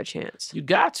give it another chance. You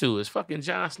got to. It's fucking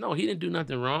Jon Snow. He didn't do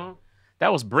nothing wrong.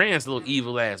 That was Bran's little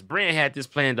evil ass. Bran had this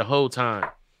plan the whole time.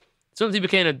 As soon as he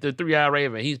became the 3-Eyed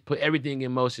Raven, he put everything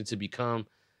in motion to become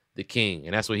the king.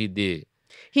 And that's what he did.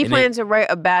 He And planned to write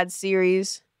a bad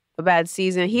series, a bad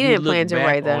season. He You didn't look plan to back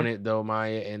write that. on it though,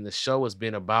 Maya, and the show has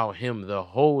been about him the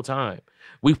whole time.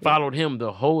 We followed him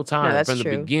the whole time that's from the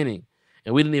true. beginning,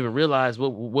 and we didn't even realize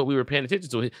what we were paying attention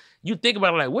to. You think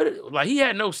about it, like he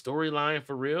had no storyline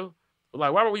for real.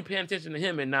 Like, why were we paying attention to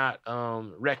him and not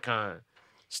retcon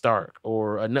Stark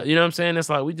or you know what I'm saying? It's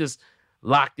like we just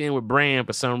locked in with Bran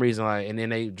for some reason, like, and then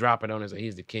they drop it on us like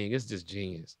he's the king. It's just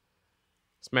genius.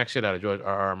 Smack shit out of George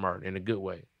R.R. Martin in a good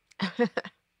way.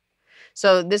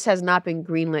 So this has not been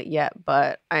greenlit yet,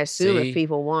 but I assume See? if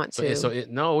people want to.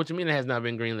 No, what you mean it has not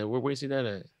been greenlit? Where you see that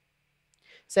at?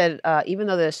 Said even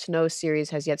though the Snow series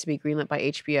has yet to be greenlit by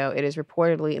HBO, it is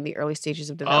reportedly in the early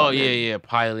stages of Oh development. yeah,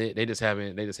 pilot. They just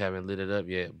haven't lit it up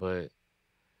yet. But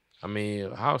I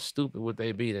mean, how stupid would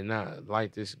they be to not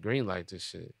green light this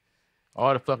shit?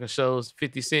 All the fucking shows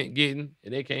 50 Cent getting,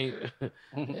 and they can't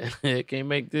they can't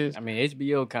make this. I mean,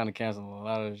 HBO kind of canceled a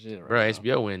lot of shit, Bro, right?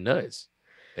 HBO went nuts.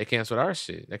 They canceled our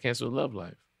shit. They canceled Love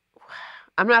Life.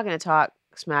 I'm not going to talk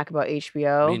smack about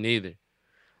HBO. Me neither.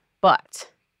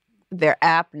 But their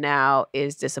app now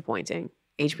is disappointing.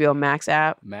 HBO Max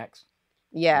app. Max.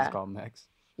 Yeah. It's called Max.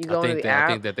 You go into the app.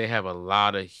 I think that they have a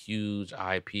lot of huge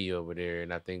IP over there,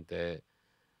 and I think that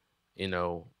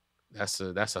that's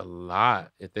a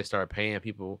lot if they start paying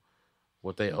people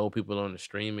what they owe people on the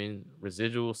streaming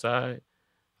residual side.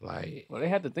 Like, well, they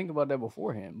had to think about that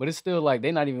beforehand, but it's still like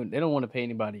they don't want to pay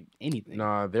anybody anything.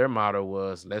 Nah, their motto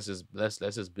was let's just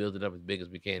build it up as big as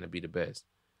we can to be the best.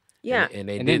 Yeah, and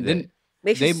they did that.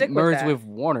 They merged with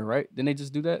Warner, right? Didn't they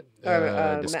just do that?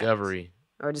 Discovery.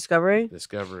 Or Discovery?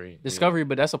 Discovery,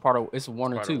 but that's it's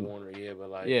Warner part too. of Warner, yeah,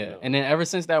 but like and then ever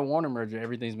since that Warner merger,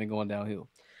 everything's been going downhill.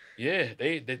 Yeah,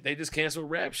 they just canceled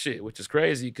rap shit, which is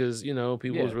crazy because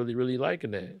people was really really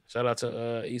liking that. Shout out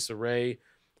to Issa Rae.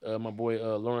 My boy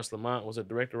Lawrence Lamont was a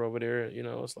director over there.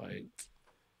 It's like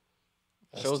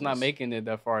show's not making it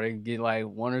that far. They can get like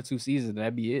 1 or 2 seasons, and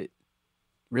that'd be it.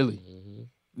 Really,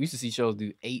 we used to see shows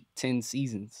do 8-10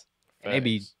 seasons, and they'd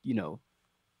be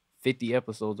 50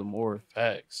 episodes or more.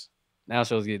 Facts. Now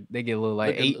shows get a little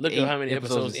like look at how many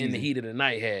episodes in In the Heat of the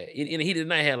Night had. In the Heat of the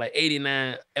Night had like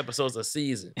 89 episodes a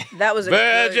season. That was a good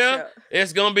Virgil, show.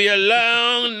 it's gonna be a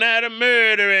long night of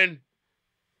murdering.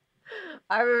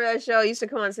 I remember that show used to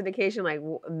come on syndication like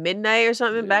midnight or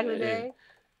something back in the day.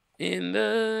 In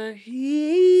the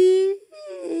heat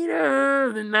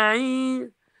of the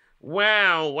night.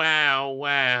 Wow, wow,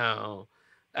 wow.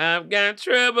 I've got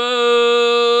trouble.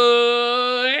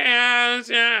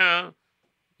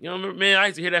 You know, man, I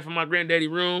used to hear that from my granddaddy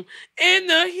room. In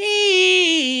the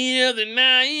heat of the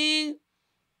night.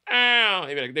 Ow.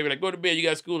 They be like, go to bed, you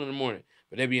got school in the morning.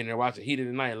 But they be in there watching Heat of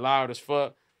the Night loud as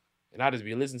fuck. And I just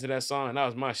be listening to that song, and that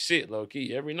was my shit, low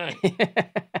key, every night.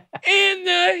 In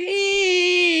the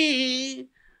heat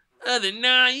of the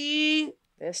night.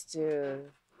 This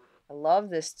dude. I love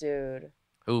this dude.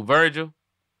 Who, Virgil?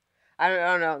 I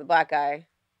don't know, the black guy.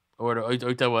 Or you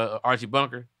talking about Archie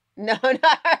Bunker? No,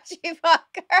 not Archie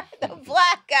Bunker. The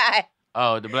black guy.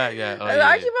 Oh, the black guy. Oh, yeah.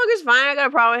 Archie Bunker's fine. I got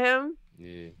a problem with him.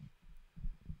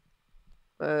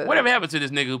 Yeah. Whatever happened to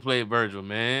this nigga who played Virgil,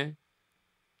 man?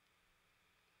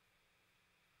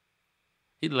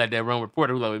 He like that wrong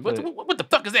reporter who like, what the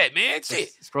fuck is that, man?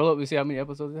 Shit. Scroll up and see how many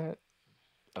episodes it had.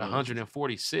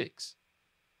 146.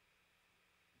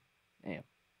 Damn.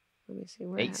 Let me see.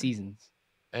 8 seasons.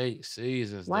 8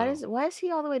 seasons. Why is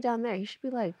he all the way down there? He should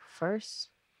be like first.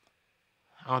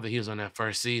 I don't think he was on that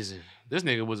first season. This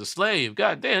nigga was a slave.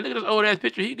 God damn, look at this old ass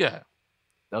picture he got.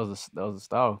 That was a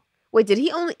style. Wait,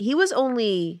 he was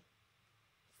only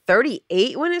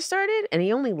 38 when it started, and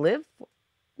he only lived?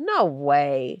 No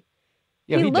way.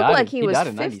 Yeah, he looked like he was died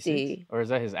in 50. Or is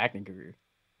that his acting career?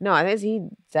 No, I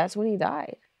think that's when he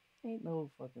died. Ain't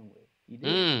no fucking way. He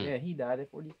did. Yeah, he died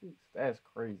at 46. That's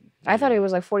crazy. I thought he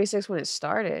was like 46 when it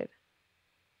started.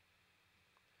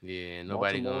 Yeah,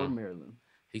 nobody Baltimore, going. Maryland.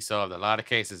 He solved a lot of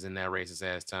cases in that racist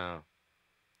ass town.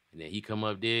 and then he come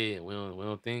up dead, and we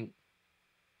don't think.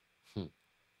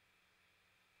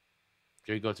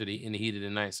 Here we go to the In the Heat of the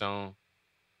Night song.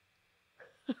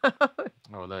 I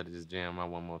would love to just jam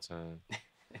out one more time.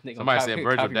 Somebody said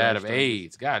Virgil died of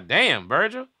AIDS. God damn,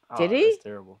 Virgil. Did he? That's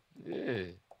terrible. Yeah.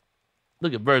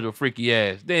 Look at Virgil, freaky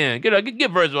ass. Damn,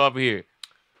 get Virgil off of here.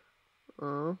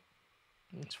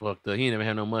 It's fucked up. He ain't never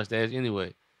had no mustache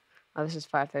anyway. Oh, this is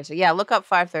 536. Yeah, look up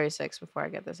 536 before I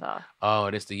get this off. Oh,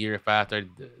 this the year of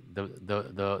 530.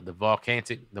 The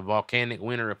volcanic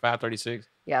winter of 536.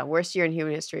 Yeah, worst year in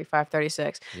human history,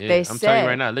 536. Yeah, I'm telling you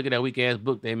right now. Look at that weak ass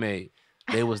book they made.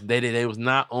 They was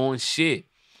not on shit.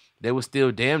 They was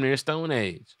still damn near Stone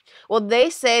Age. Well, they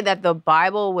say that the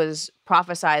Bible was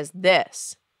prophesized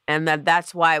this, and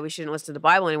that's why we shouldn't listen to the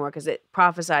Bible anymore, because it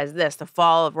prophesized this, the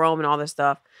fall of Rome and all this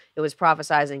stuff. It was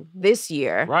prophesizing this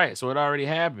year. Right, so it already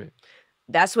happened.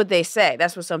 That's what they say.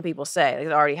 That's what some people say.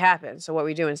 It already happened. So what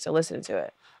we doing is still listening to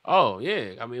it. Oh,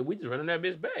 yeah. I mean, we just running that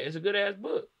bitch back. It's a good-ass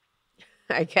book.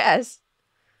 I guess.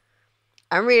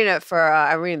 I'm reading it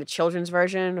I'm reading the children's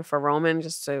version for Roman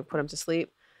just to put him to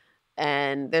sleep.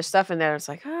 And there's stuff in there that's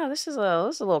like, this is a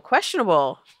little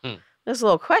questionable. This is a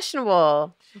little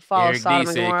questionable. Eric D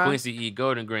said Quincy eat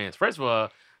Golden Grams. First of all,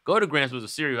 Golden Grams was a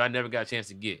cereal I never got a chance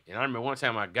to get. And I remember one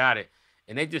time I got it,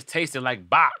 and they just tasted like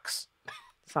box.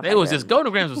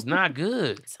 Golden Grams was not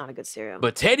good. It's not a good cereal.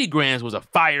 But Teddy Grams was a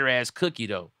fire-ass cookie,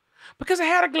 though. Because it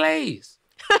had a glaze.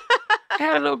 It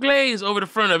had a little glaze over the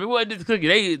front of it. It wasn't just a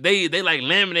cookie. They like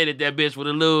laminated that bitch with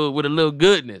a little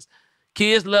goodness.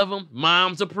 Kids love them.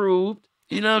 Moms approved.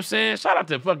 You know what I'm saying? Shout out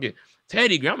to fucking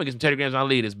Teddy Grams. I'm gonna get some Teddy Grams. I'll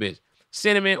leave this bitch.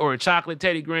 Cinnamon or chocolate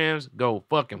Teddy Grams go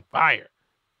fucking fire.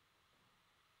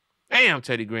 Damn,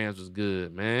 Teddy Grams was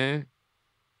good, man.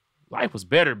 Life was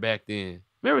better back then.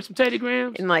 Remember some Teddy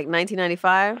Grams? In like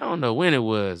 1995? I don't know when it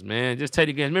was, man. Just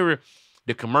Teddy Grams. Remember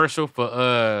the commercial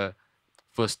for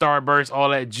Starburst, all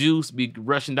that juice be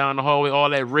rushing down the hallway, all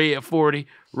that red 40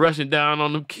 rushing down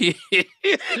on them kids.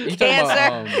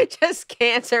 Cancer. Just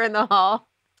cancer in the hall.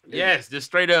 Yes, just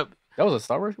straight up. That was a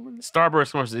Starburst commercial?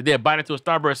 Starburst commercial. They'd bite into a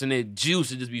Starburst and that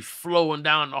juice would just be flowing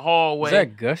down the hallway. Is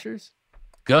that Gushers?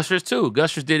 Gushers too.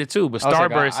 Gushers did it too. But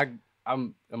Starburst. I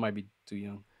might be too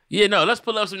young. Yeah, no, let's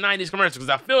pull up some 90s commercials because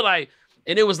I feel like,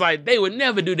 and it was like, they would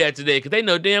never do that today because they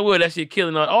know damn well that shit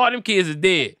killing all them kids is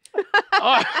dead.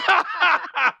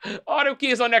 all them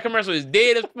kids on that commercial is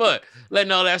dead as fuck,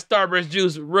 letting all that Starburst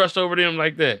juice rush over them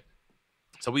like that.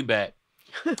 So we back.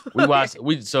 We watched.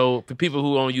 So for people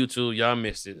who on YouTube, y'all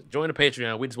missed it. Join the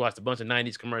Patreon. We just watched a bunch of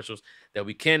 90s commercials that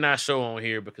we cannot show on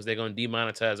here because they're gonna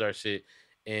demonetize our shit,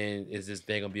 and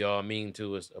they're gonna be all mean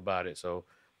to us about it. So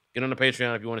get on the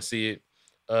Patreon if you want to see it.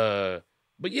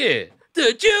 But yeah,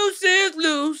 the juice is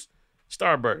loose.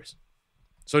 Starburst.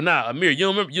 So now, Amir, you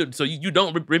don't remember? You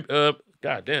don't.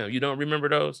 Goddamn, you don't remember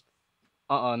those?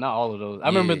 Not all of those. I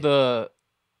remember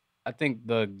I think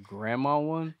the grandma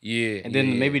one. Yeah. And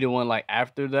then maybe the one like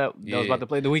after that was about to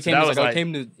play. The weekend was like, I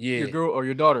came to your girl or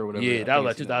your daughter or whatever. Yeah, that was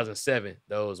like 2007.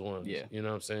 Those ones. Yeah. You know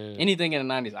what I'm saying? Anything in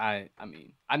the 90s, I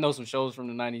mean, I know some shows from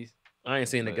the 90s. I ain't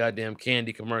seen a goddamn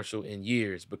candy commercial in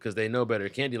years because they know better.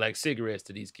 Candy like cigarettes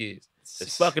to these kids.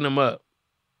 It's fucking them up.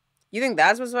 You think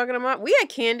that's what's fucking them up? We had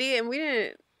candy and we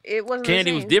didn't. It wasn't.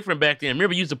 Candy was different back then.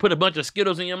 Remember, you used to put a bunch of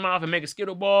Skittles in your mouth and make a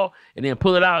Skittle ball, and then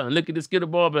pull it out and look at the Skittle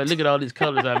ball. But look at all these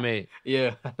colors I made.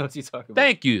 Yeah, I know what you're talking about.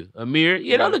 Thank you, Amir.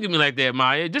 Yeah, don't look at me like that,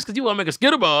 Maya. Just because you want to make a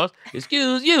Skittle balls,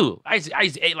 excuse you. I used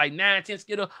to eat like 9, 10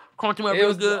 Skittle, crunch them up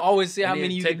real good. Always see how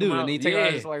many you can do, and then you take it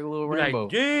out, it's like a little rainbow.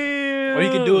 Like, yeah. Or you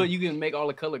can do it. You can make all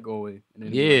the color go away. And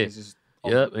then it's just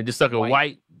and just suck a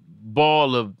white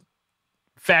ball of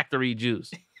factory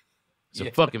juice.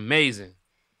 It's fucking amazing.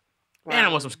 Wow. Man, I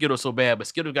want some Skittles so bad, but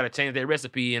Skittles got to change their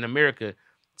recipe in America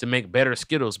to make better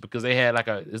Skittles because they had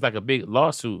it's like a big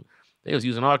lawsuit. They was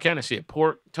using all kind of shit,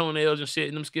 pork, toenails and shit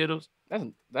in them Skittles.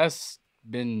 That's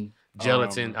been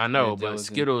gelatin. I know, but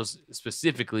Skittles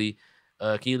specifically,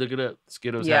 can you look it up?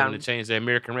 Skittles having to change their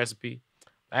American recipe.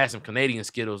 I had some Canadian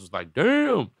Skittles. Was like,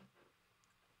 damn.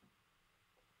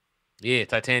 Yeah,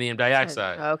 titanium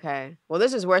dioxide. Okay. Well,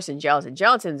 this is worse than gelatin.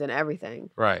 Gelatin's in everything.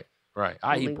 Right.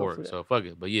 I eat pork, so fuck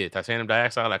it. But yeah, titanium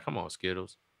dioxide, like, come on,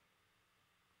 Skittles.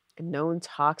 A known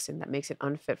toxin that makes it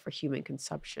unfit for human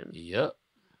consumption. Yep.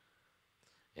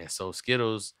 And so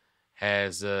Skittles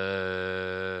has,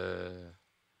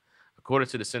 according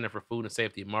to the Center for Food and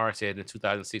Safety, Mars said in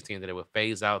 2016 that it would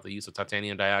phase out the use of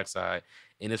titanium dioxide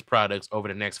in its products over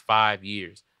the next 5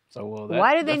 years. So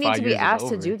why do they need to be asked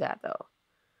to do that, though?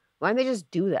 Why don't they just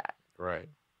do that? Right.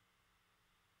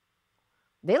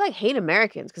 They like hate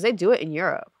Americans because they do it in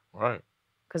Europe. Right.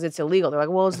 Because it's illegal. They're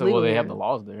like, well, it's legal. Well, they have the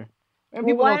laws there. And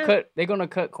Well, people why gonna cut. They're gonna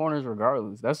cut corners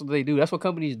regardless. That's what they do. That's what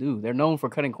companies do. They're known for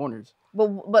cutting corners.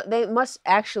 But they must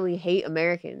actually hate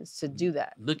Americans to do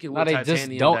that. Look at No, what they just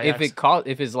titanium don't. dioxide.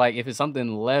 If it's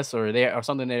something less or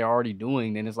something they're already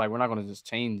doing, then it's like we're not gonna just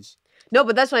change. No,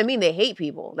 but that's what I mean. They hate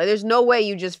people. Like, there's no way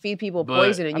you just feed people But,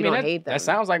 poison and you don't that, hate them. That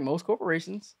sounds like most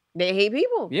corporations. They hate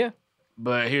people. Yeah.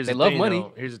 But here's They the love thing, money.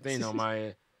 though. Here's the thing, though,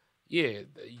 Maya. Yeah,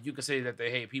 you could say that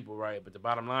they hate people, right? But the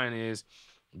bottom line is,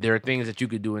 there are things that you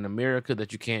could do in America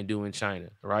that you can't do in China,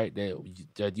 right?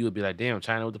 That you would be like, damn,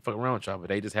 China, what the fuck wrong with y'all? But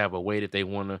they just have a way that they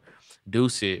want to do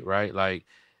shit, right? Like,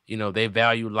 you know, they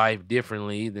value life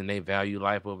differently than they value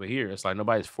life over here. It's like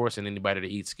nobody's forcing anybody to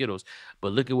eat Skittles.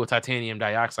 But look at what titanium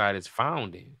dioxide is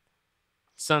found in.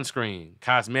 Sunscreen,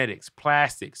 cosmetics,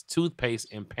 plastics, toothpaste,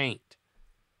 and paint.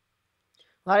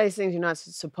 A lot of these things you're not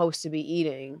supposed to be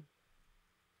eating.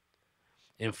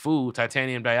 In food,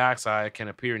 titanium dioxide can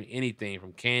appear in anything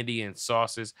from candy and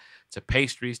sauces to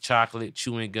pastries, chocolate,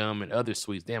 chewing gum, and other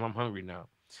sweets. Damn, I'm hungry now.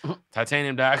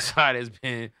 Titanium dioxide has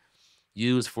been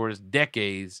used for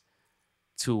decades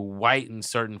to whiten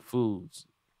certain foods.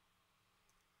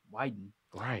 Whiten.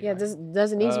 Right. Yeah, this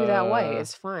doesn't need to be that white.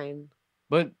 It's fine.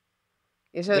 But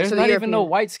It's there's not even no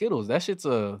white Skittles. That shit's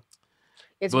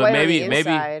It's but white maybe, on the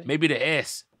inside. maybe the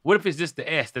S. What if it's just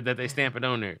the S that they stamp it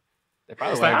on there? They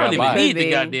probably It's like, I don't even buy it. need Could the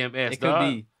be. goddamn S, It could dog.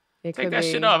 be. It Take could that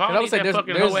be. shit off. I I don't would need say that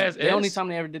fucking whole ass the only S. time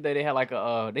they ever did that, they had like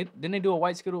a didn't they do a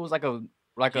white Skittle? It was like a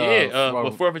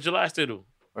Well, 4th of July Skittle.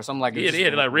 or something like Yeah, just they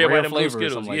had, like, red, rare white, and blue flavor or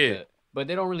Skittles, something like yeah. that. But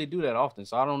they don't really do that often,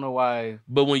 so I don't know why.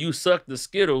 But when you suck the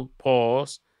Skittle,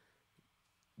 pause,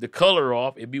 the color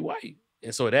off, it'd be white.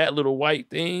 And so that little white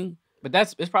thing. But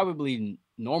it's probably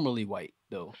normally white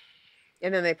though.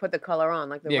 And then they put the color on,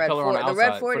 like the red color on the 40. The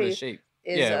outside red 40 for the shape.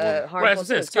 is Yeah, well, harmful. Right, that's what I'm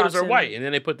saying. to Skittles are toxin. white, and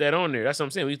then they put that on there. That's what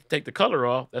I'm saying. When you take the color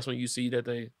off, that's when you see that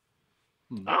they.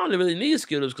 I don't really need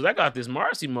Skittles because I got this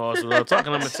Marcy Moss. So I'm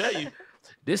talking. I'm gonna tell you,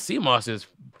 this sea moss is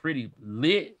pretty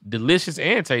lit, delicious,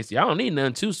 and tasty. I don't need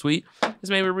nothing too sweet. It's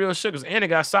made with real sugars, and it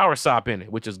got sour sop in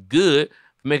it, which is good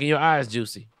for making your eyes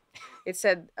juicy. It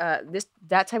said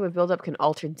that type of buildup can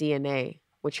alter DNA,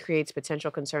 which creates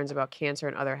potential concerns about cancer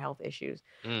and other health issues.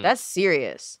 That's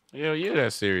serious. Hell yeah,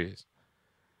 that's serious.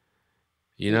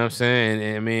 You know what I'm saying?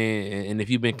 And I mean, and if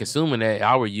you've been consuming that, if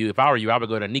I were you, I would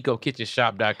go to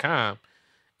NicoKitchenShop.com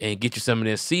and get you some of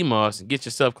this sea moss and get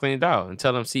yourself cleaned out and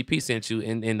tell them CP sent you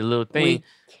in the little thing. We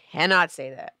cannot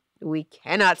say that. We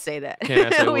cannot say that.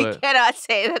 Cannot say we what? cannot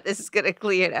say that this is gonna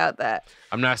clean out that.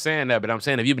 I'm not saying that, but I'm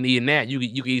saying if you've been eating that, you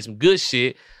can eat some good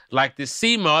shit like the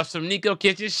sea moss from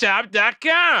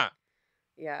NicoKitchenShop.com.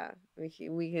 Yeah,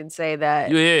 we can say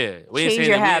that. Yeah, we ain't Change saying your that,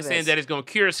 we ain't habits. saying that it's gonna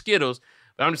cure Skittles,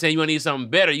 but I'm just saying you want to eat something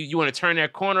better. You want to turn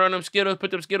that corner on them Skittles,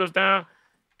 put them Skittles down,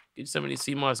 get some of these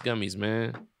sea moss gummies,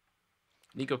 man.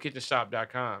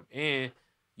 NicoKitchenShop.com and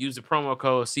use the promo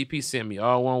code CPSendMe,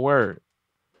 all one word.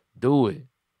 Do it.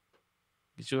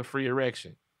 Get you a free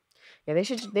erection. Yeah, they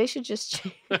should just.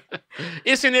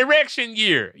 It's an erection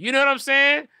year. You know what I'm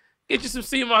saying? Get you some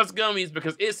sea moss gummies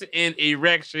because it's an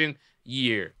erection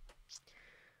year.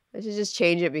 They should just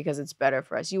change it because it's better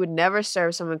for us. You would never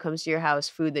serve someone who comes to your house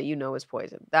food that you know is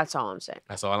poison. That's all I'm saying.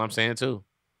 That's all I'm saying too.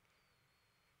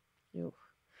 You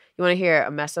want to hear a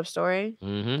mess up story?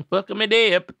 Mm-hmm. Fuck 'em a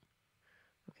dip.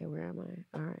 Okay, where am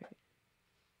I? All right.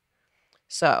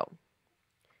 So,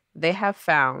 they have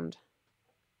found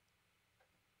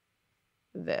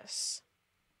this.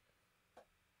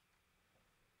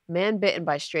 Man bitten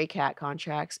by stray cat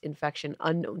contracts infection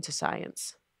unknown to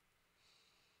science.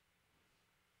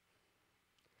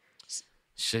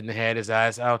 Shouldn't have had his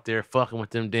eyes out there fucking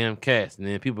with them damn cats. And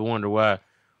then people wonder why.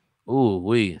 Ooh,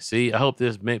 we see. I hope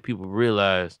this make people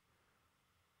realize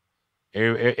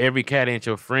every cat ain't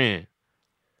your friend.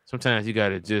 Sometimes you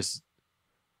gotta just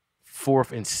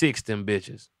 4th and 6th them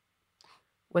bitches.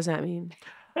 What's that mean?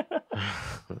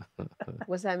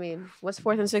 What's that mean? What's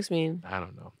 4th and 6th mean? I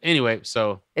don't know. Anyway,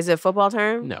 so Is it a football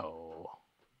term? no.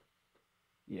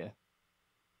 Yeah.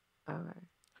 All right.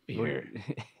 Here.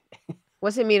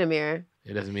 What's it mean, Amir?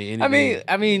 It doesn't mean anything.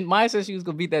 I mean, Maya said she was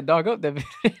gonna beat that dog up. That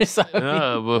so, I mean,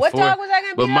 No, What dog was I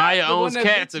gonna But beat Maya up? The one owns that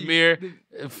cats, beat you. Amir.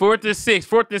 4th and 6th,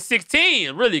 4th and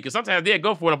 16, really, because sometimes they'll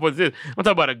go for it on 4th and 6th. I'm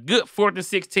talking about a good 4th and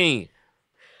 16.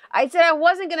 I said I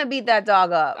wasn't gonna beat that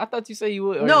dog up. I thought you said you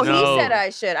would. No, No. he said I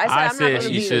should. I said I I'm said not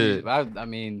gonna she beat should. it. I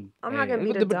mean, I'm not gonna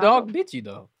beat the a dog. dog bit you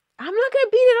though. I'm not gonna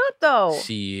beat it up though.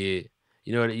 Shit.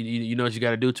 You know what you know what you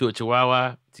got to do to a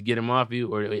chihuahua to get him off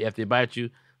you, or if they bite you,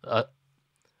 a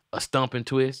stump and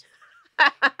twist.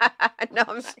 No,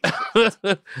 I'm serious.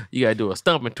 You gotta do a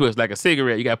stump and twist like a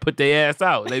cigarette. You gotta put their ass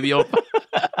out. They be on.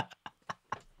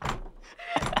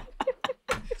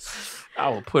 I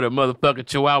will put a motherfucking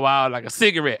chihuahua out like a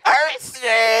cigarette.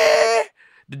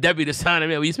 That be the sound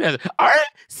of it when you smell it.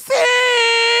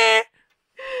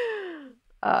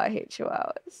 I hate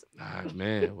chihuahuas. Ah,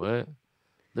 man, what?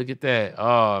 Look at that.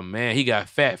 Oh, man, he got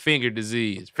fat finger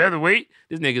disease. Featherweight?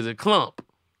 This nigga's a clump.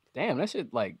 Damn, that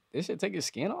shit take his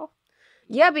skin off?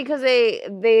 Yeah, because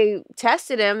they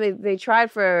tested him. They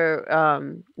tried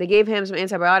for they gave him some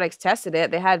antibiotics, tested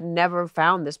it. They had never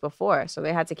found this before, so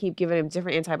they had to keep giving him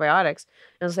different antibiotics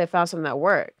until they found something that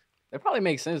worked. That probably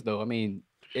makes sense though. I mean,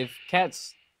 if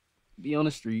cats be on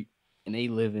the street and they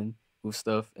living with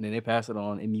stuff and then they pass it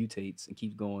on, it mutates and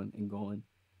keeps going and going.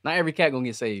 Not every cat gonna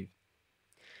get saved.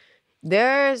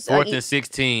 There's 4th and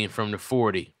 16 from the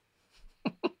 40.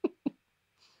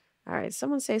 All right,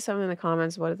 someone say something in the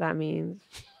comments. What does that mean?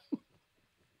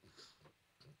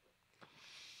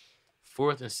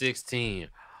 4th and 16.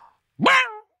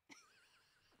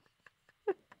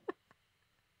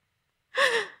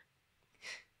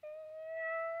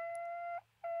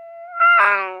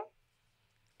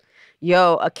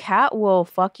 Yo, a cat will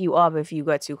fuck you up if you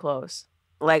get too close.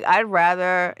 Like, I'd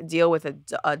rather deal with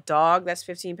a dog that's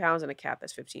 15 pounds than a cat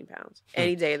that's 15 pounds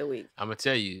any day of the week. I'm going to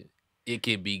tell you, it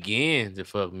can begin to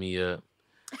fuck me up.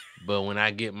 But when I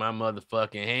get my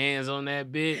motherfucking hands on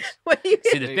that bitch,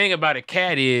 see, the thing about a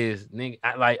cat is, nigga,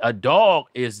 like a dog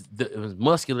is the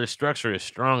muscular structure is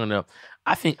strong enough.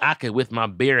 I think I could, with my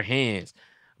bare hands,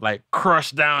 like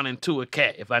crush down into a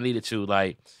cat if I needed to.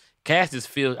 Like, cats just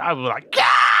feel, I was like,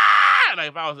 ah!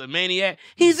 Like if I was a maniac,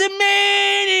 he's a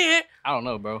maniac. I don't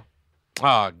know, bro.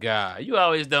 Oh God, you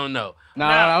always don't know. No,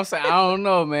 I'm saying I don't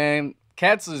know, man.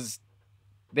 Cats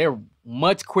they're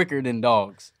much quicker than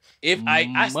dogs. If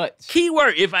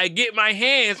keyword, if I get my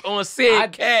hands on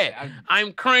said cat,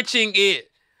 I'm crunching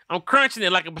it. I'm crunching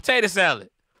it like a potato salad.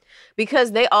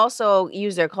 Because they also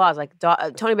use their claws. Like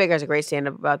Tony Baker has a great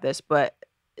stand-up about this, but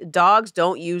dogs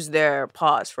don't use their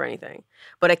paws for anything.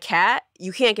 But a cat,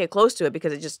 you can't get close to it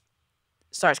because it just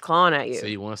starts clawing at you.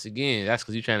 See, once again, that's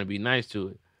because you're trying to be nice to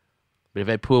it. But if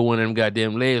they pull one of them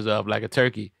goddamn legs off like a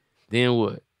turkey, then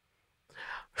what?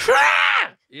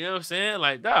 You know what I'm saying?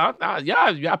 Like,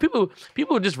 y'all,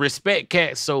 people just respect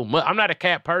cats so much. I'm not a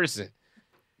cat person.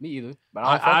 Me either. But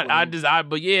I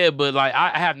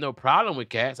have no problem with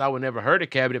cats. I would never hurt a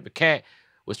cat. But if a cat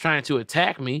was trying to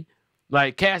attack me,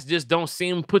 like cats just don't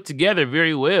seem put together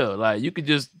very well. Like you could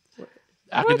just,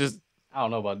 I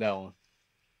don't know about that one.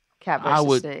 Cat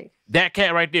versus snake. That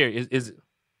cat right there is.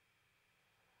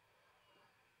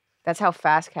 That's how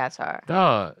fast cats are.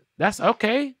 Dog, that's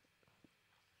okay.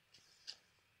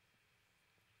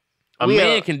 A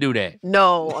man can do that.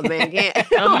 No, a man can't.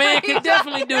 A man can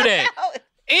definitely do that.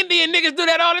 Indian niggas do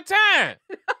that all the time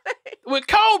with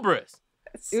cobras.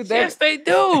 Dude, yes, they do.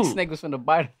 That snake was finna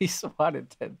bite him. He swatted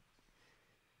that.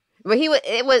 But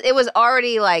it was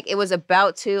already like it was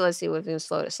about to. Let's see, we're gonna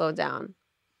slow down.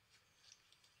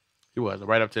 He was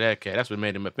right up to that cat. That's what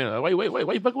made him offended. Like, wait, why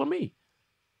you fucking with me?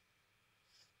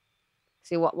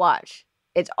 See what? Watch.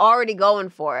 It's already going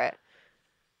for it.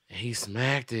 He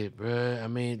smacked it, bruh. I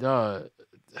mean, dog.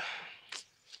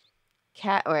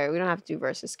 Cat. Wait, we don't have to do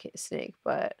versus snake,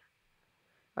 but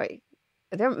wait,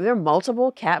 there are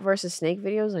multiple cat versus snake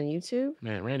videos on YouTube.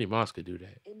 Man, Randy Moss could do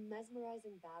that. In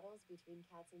mesmerizing battles between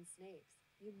cats and snakes,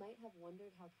 you might have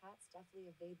wondered how cats deftly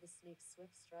evade the snake's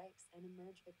swift strikes and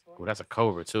emerge victorious. Well, that's a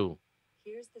cobra too.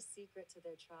 Here's the secret to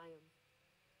their triumph.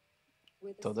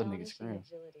 With astonishing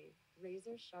agility,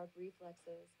 razor-sharp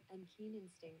reflexes, and keen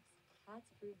instincts,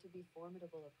 cats prove to be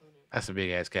formidable opponents. That's a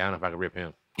big ass cat. I don't know if I can rip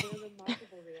him. Their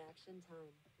remarkable reaction time,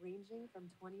 ranging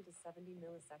from 20 to 70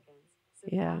 milliseconds,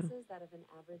 surpasses that of an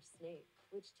average snake,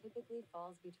 which typically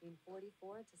falls between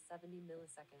 44 to 70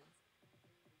 milliseconds.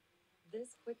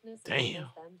 This quickness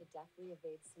enables them to deftly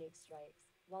evade snake strikes,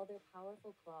 while their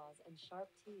powerful claws and sharp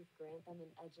teeth grant them an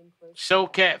edge in close. Show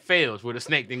cat fails where the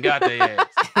snake then got their ass.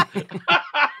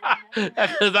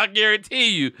 Because I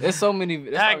guarantee you, there's so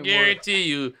many. I guarantee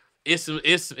you, it's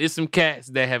some cats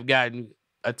that have gotten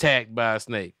attacked by a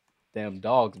snake. Damn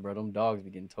dogs, bro. Them dogs be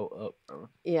getting towed up, bro.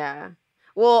 Yeah.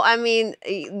 Well, I mean,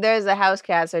 there's the house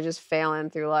cats that are just failing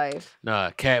through life.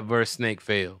 Nah, cat versus snake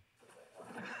fail.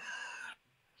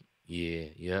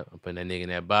 Yeah. I'm putting that nigga in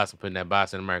that box. I'm putting that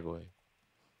box in the microwave.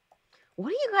 What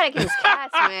do you got against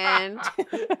cats, man?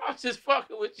 I'm just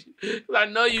fucking with you. I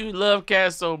know you love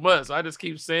cats so much. So I just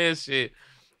keep saying shit.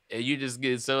 And you just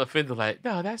get so offended. Like,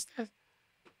 no, that's.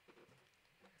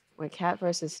 Wait, cat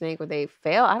versus snake, would they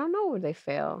fail? I don't know. Would they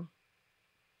fail?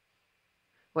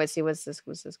 Wait, see, what's this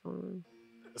going on?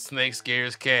 Snake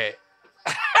scares cat.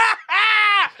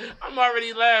 I'm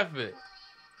already laughing.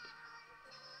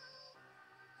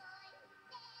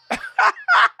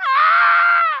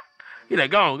 He like,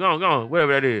 go on,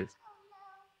 whatever that is.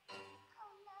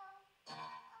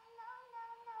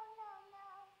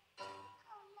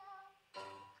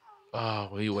 Oh,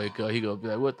 when he wake up, he gonna be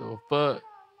like, what the fuck?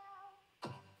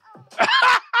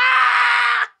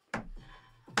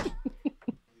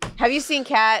 Have you seen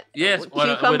Cat? Yes,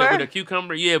 Cucumber? with a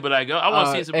cucumber. Yeah, but like, I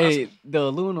want to see some. Hey, the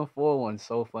aluminum foil one's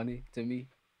so funny to me.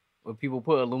 When people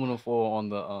put aluminum foil on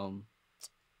the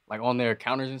like on their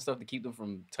counters and stuff to keep them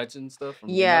from touching stuff from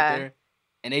getting up there,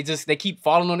 and they keep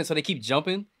falling on it, so they keep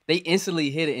jumping. They instantly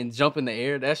hit it and jump in the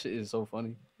air. That shit is so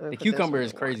funny. The cucumber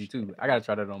is crazy too. I gotta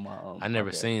try that on my. I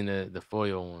never seen the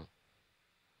foil one.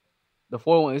 The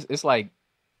foil one, it's like,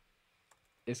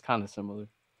 it's kind of similar.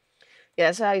 Yeah,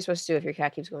 that's how you're supposed to do if your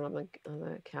cat keeps going on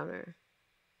the counter.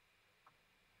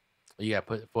 You gotta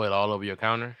put foil all over your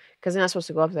counter? Because they're not supposed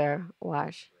to go up there.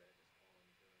 Watch.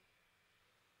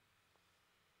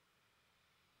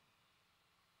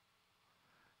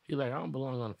 He like, I don't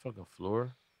belong on the fucking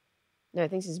floor. No, he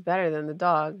thinks he's better than the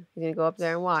dog. He's gonna go up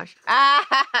there and wash.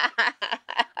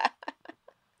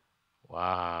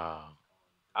 Wow.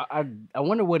 I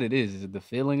wonder what it is. Is it the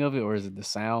feeling of it, or is it the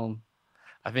sound?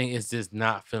 I think it's just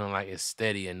not feeling like it's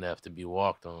steady enough to be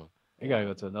walked on. They gotta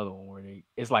go to another one where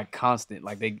it's like constant,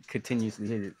 like they continuously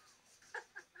hit it.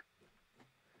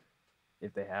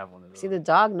 If they have one of those. See, the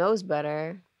dog knows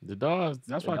better. The dogs,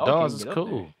 that's why dogs is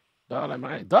cool. Dog, like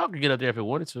my dog could get up there if it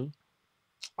wanted to.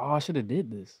 Oh, I should have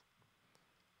did this.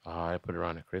 Oh, I put it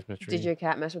around the Christmas tree. Did your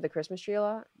cat mess with the Christmas tree a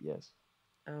lot? Yes.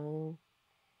 Oh.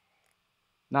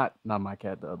 Not my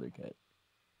cat, the other cat.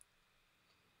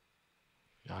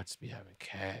 Y'all just be having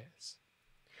cats.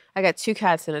 I got 2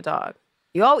 cats and a dog.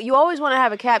 You always want to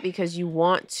have a cat because you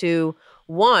want to,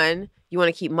 1, you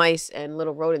want to keep mice and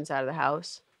little rodents out of the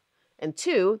house. And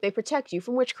 2, they protect you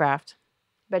from witchcraft.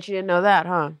 Bet you didn't know that,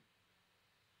 huh?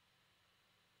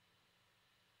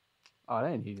 Oh,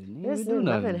 that didn't There's do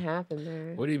nothing happened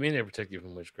there. What do you mean they protect you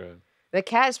from witchcraft? The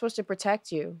cat is supposed to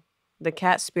protect you. The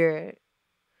cat spirit.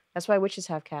 That's why witches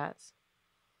have cats.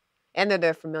 And they're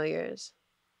their familiars.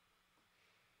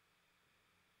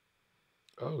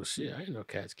 Oh, shit. I didn't know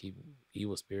cats keep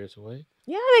evil spirits away.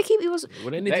 Yeah, they keep evil.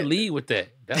 Well, they need to lead with that.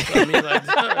 That's what I mean.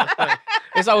 Like,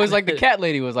 it's always like the cat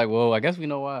lady was like, well, I guess we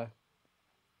know why.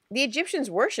 The Egyptians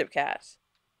worship cats.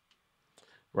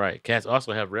 Right. Cats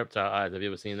also have reptile eyes. Have you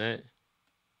ever seen that?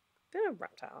 They're a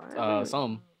reptile.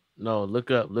 Some. No,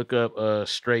 look up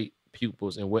straight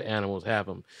pupils and what animals have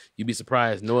them. You'd be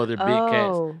surprised. No other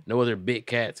big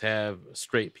cats have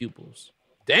straight pupils.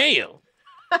 Damn.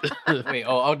 Wait,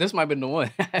 this might have been the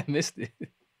one. I missed it.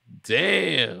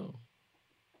 Damn.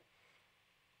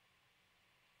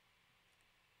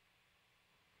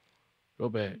 Go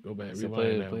back. So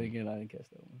play again. I didn't catch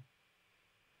that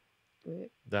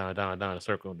one. Down, the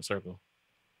circle.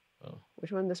 Oh.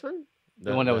 Which one? This one?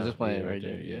 The one that was just playing right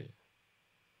there. Yeah.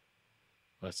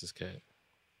 Watch this cat.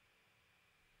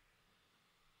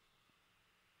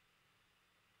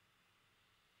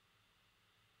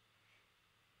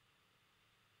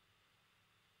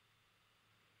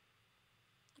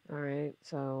 All right,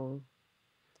 so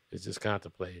it's just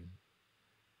contemplating.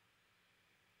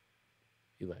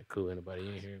 You like, cool, anybody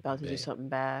in here? About to do something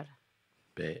bad.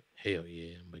 Bet. Hell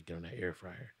yeah. I'm gonna get on that air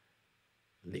fryer.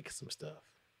 Lick some stuff.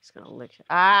 He's gonna lick it.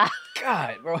 Ah,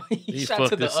 God, bro. He shot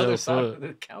to the other side of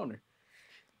the counter.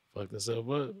 Fucked us up,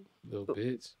 little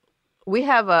bitch. We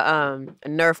have a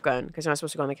Nerf gun because you're not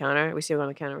supposed to go on the counter. We see it on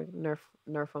the counter. We can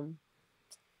Nerf them.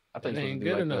 I think it ain't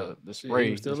good enough. The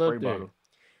spray, still the spray up there. bottle.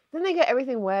 Then they get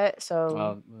everything wet,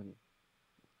 so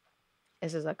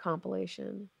this is a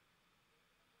compilation.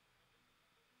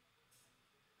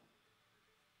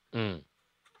 Mm.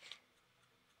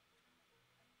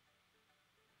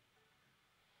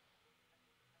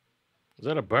 Is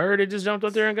that a bird that just jumped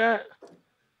up there and got?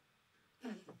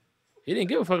 He didn't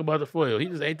give a fuck about the foil. He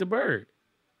just ate the bird.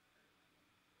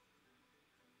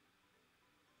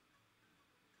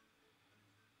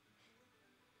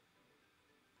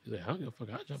 He's like, I don't give a fuck.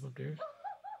 I'll jump up there.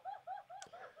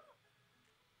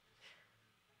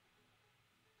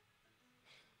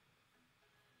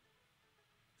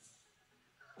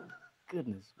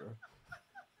 Goodness, bro.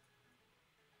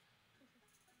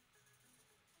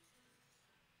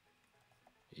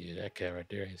 Yeah, that cat right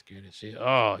there ain't scared of shit.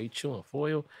 Oh, he chewing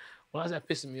foil. Why is that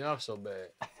pissing me off so bad?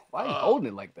 Why are you holding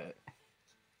it like that?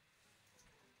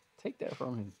 Take that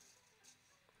from him.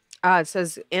 It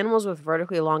says animals with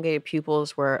vertically elongated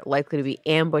pupils were likely to be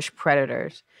ambush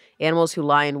predators, animals who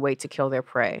lie in wait to kill their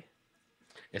prey.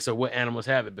 And so what animals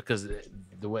have it? Because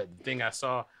the thing I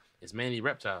saw is mainly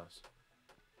reptiles.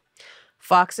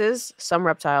 Foxes, some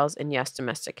reptiles, and yes,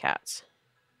 domestic cats.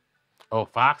 Oh,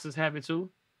 foxes have it too?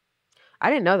 I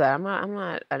didn't know that. I'm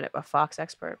not a fox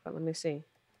expert, but let me see.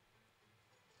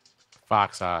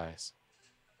 Fox eyes.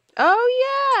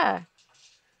 Oh yeah.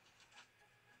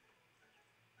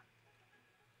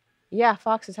 Yeah,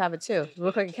 foxes have it too. They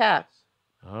look like a cat.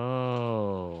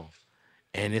 Oh.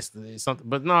 And it's something,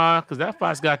 but no, because that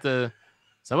fox got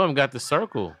some of them got the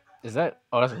circle. Is that?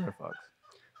 Oh, that's a red fox.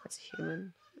 That's a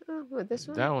human. Oh, what, this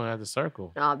one? That one had the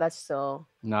circle. No, that's still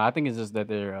No, I think it's just that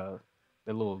they're a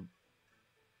little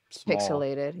small.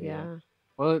 pixelated. Yeah.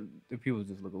 Well, the people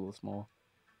just look a little small.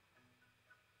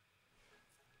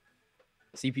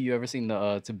 CP, you ever seen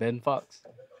the Tibetan fox?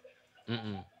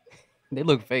 Mm-mm. They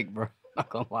look fake, bro. Not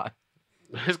gonna lie.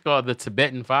 It's called the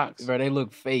Tibetan fox. Bro, they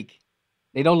look fake.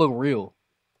 They don't look real.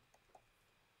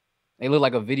 They look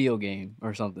like a video game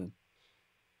or something.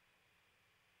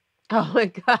 Oh my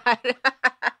god.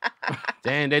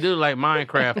 Damn, they do like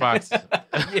Minecraft foxes.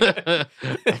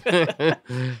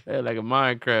 They're like a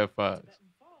Minecraft fox.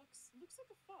 Fox looks like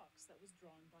a fox that was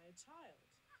drawn by a child.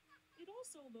 It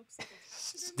also looks like a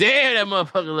Damn, that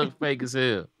motherfucker look fake as hell.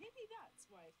 Maybe that's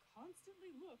why it constantly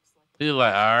looks like He's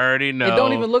like, I already know. It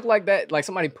don't even look like that. Like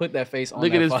somebody put that face on.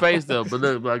 Look that at his fox. face though. But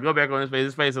look, like, go back on his face.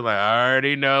 His face is like, I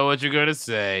already know what you're gonna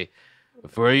say.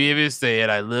 Before you even say it,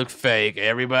 I look fake.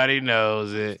 Everybody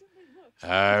knows it.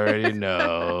 I already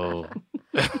know.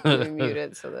 We mute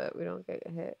it so that we don't get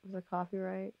hit with a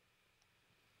copyright.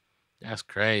 That's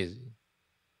crazy.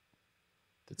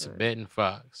 The Tibetan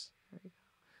fox.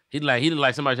 He looked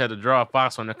like somebody had to draw a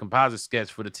fox on a composite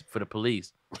sketch for the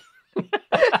police.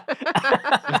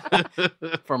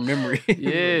 From memory.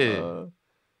 Yeah.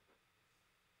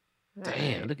 Damn,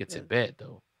 Alright. look at Tibet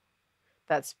though.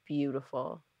 That's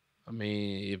beautiful. I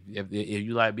mean, if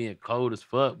you like being cold as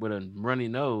fuck with a runny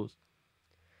nose.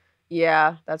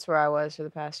 Yeah, that's where I was for the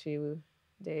past few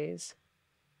days.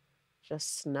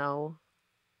 Just snow.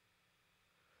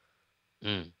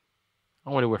 I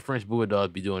wonder what French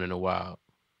bulldogs be doing in the wild.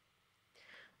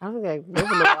 I don't think I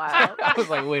live in the wild. I was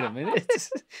like, wait a minute.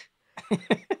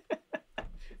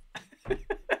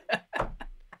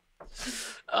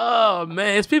 Oh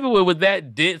man, it's people with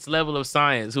that dense level of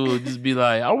science who will just be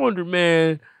like, I wonder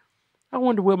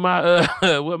what my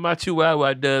what my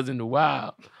chihuahua does in the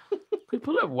wild. We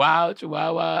pull up wild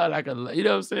chihuahua like you know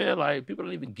what I'm saying? Like people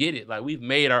don't even get it. Like we've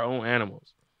made our own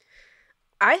animals.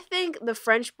 I think the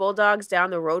French bulldogs down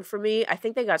the road from me, I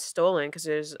think they got stolen because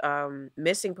there's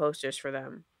missing posters for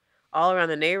them all around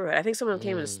the neighborhood. I think someone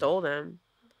came and stole them.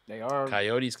 They are.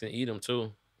 Coyotes can eat them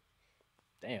too.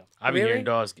 Damn. I be Really? hearing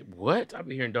dogs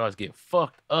get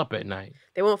fucked up at night.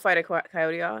 They won't fight a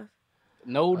coyote off.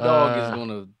 No dog is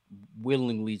gonna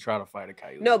willingly try to fight a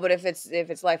coyote. No, but if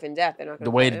it's life and death, they're not going to.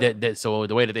 The way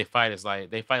the way that they fight is like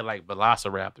they fight like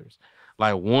velociraptors.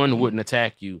 Like one wouldn't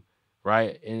attack you,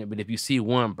 right? But if you see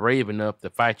one brave enough to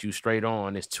fight you straight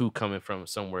on, there's two coming from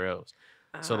somewhere else.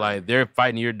 So like they're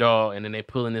fighting your dog, and then they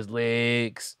pulling his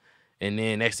legs, and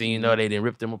then next thing you know, they didn't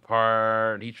rip them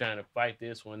apart. He trying to fight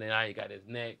this one, then now he got his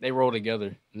neck. They roll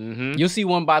together. Mm-hmm. You'll see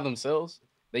one by themselves.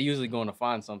 They usually going to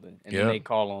find something, and then they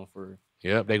call on for.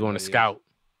 Yep, they going to scout.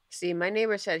 See, my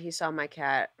neighbor said he saw my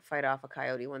cat fight off a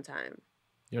coyote one time.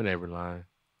 Your neighbor lying.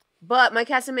 But my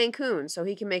cat's a Maine Coon, so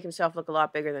he can make himself look a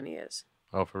lot bigger than he is.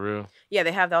 Oh, for real? Yeah,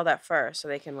 they have all that fur, so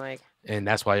they can like. And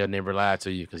that's why your neighbor lied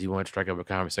to you, because he wanted to strike up a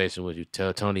conversation with you.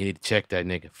 Tell Tony he need to check that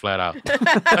nigga flat out.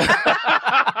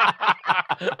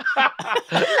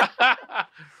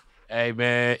 Hey,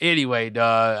 man. Anyway,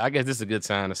 dog, I guess this is a good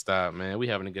time to stop, man. We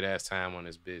having a good ass time on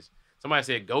this bitch. Somebody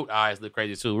said goat eyes look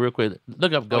crazy too. Real quick,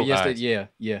 look up goat eyes. Yeah.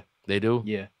 They do?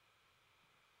 Yeah.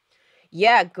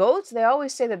 Yeah, goats. They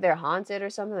always say that they're haunted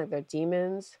or something, like they're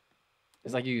demons.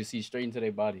 It's like you can see straight into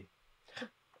their body.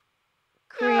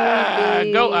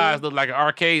 Creepy. Goat eyes look like an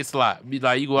arcade slot. Be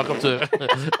like you walk up to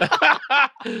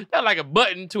that's like a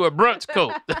button to a brunch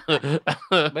coat.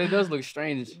 But it does look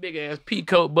strange. Big ass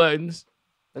peacoat buttons.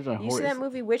 That's a You see that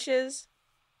movie Witches?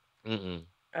 Mm-mm.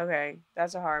 Okay,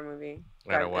 that's a horror movie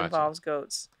Gotta that watch involves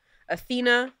goats.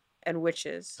 Athena and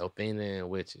witches. Athena and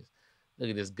witches. Look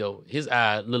at this goat. His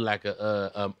eye look like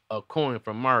a coin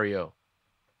from Mario.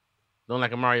 Don't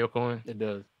like a Mario coin? It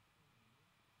does.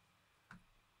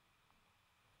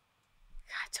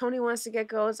 God, Tony wants to get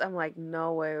goats. I'm like,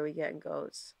 no way are we getting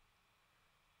goats.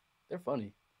 They're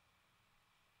funny.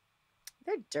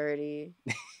 They're dirty.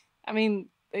 I mean,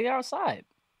 they are outside.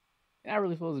 They're not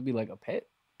really supposed to be like a pet.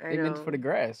 I They're meant know. for the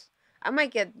grass. I might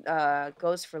get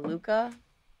goats for Luca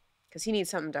because he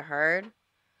needs something to herd,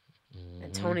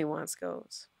 and Tony wants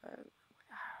goats. But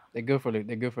They're good for the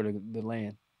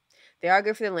land. they are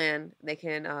good for the land. They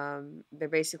can. They're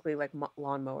basically like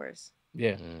lawn mowers.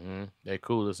 Yeah. Mm-hmm. They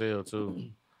cool as hell too.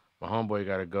 My homeboy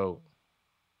got a goat.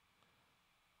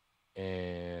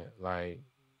 and like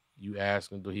you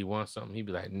ask him, do he want something? He'd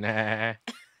be like, nah.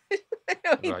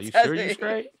 No, he Like, you sure you doesn't.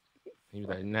 straight? He'd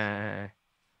be like, nah,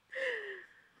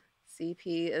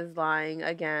 CP is lying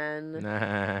again.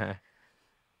 nah.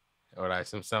 Or like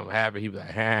something happened, he'd be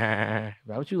like, ha.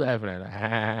 Like, what you laughing at? Like,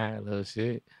 ha, little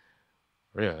shit.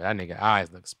 Real, that nigga eyes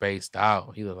look spaced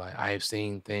out. He look like, I've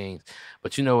seen things.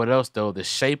 But you know what else though? The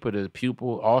shape of the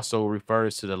pupil also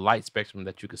refers to the light spectrum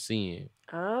that you can see in.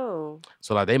 Oh,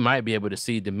 So like they might be able to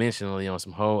see dimensionally on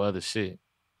some whole other shit.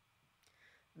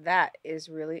 that is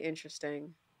really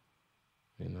interesting.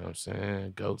 You know what I'm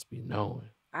saying? Goats be knowing.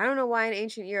 I don't know why in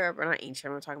ancient Europe, or not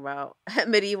ancient, I'm talking about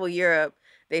medieval Europe,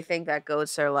 they think that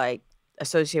goats are like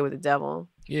associated with the devil.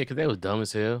 Yeah, cause they was dumb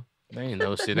as hell. They ain't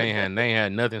know shit. They ain't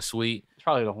had nothing sweet. It's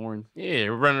probably the horn. Yeah,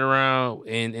 running around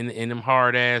in them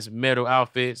hard ass metal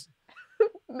outfits.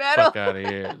 Metal. Fuck out of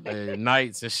here.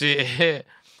 Knights and shit.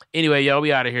 Anyway, y'all,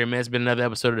 we out of here, man. It's been another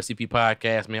episode of the CP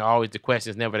Podcast, man. Always the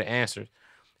questions, never the answers.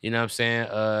 You know what I'm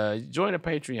saying? Join the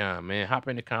Patreon, man. Hop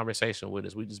in the conversation with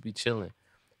us. We just be chilling.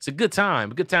 It's a good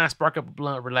time. A good time. Spark up a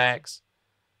blunt, relax.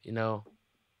 You know.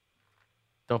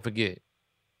 Don't forget,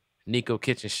 Nico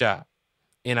Kitchen Shop.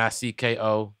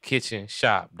 NICKO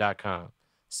kitchenshop.com.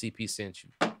 CP sent you.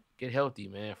 Get healthy,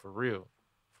 man. For real.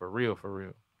 For real. For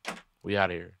real. We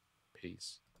out of here.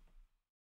 Peace.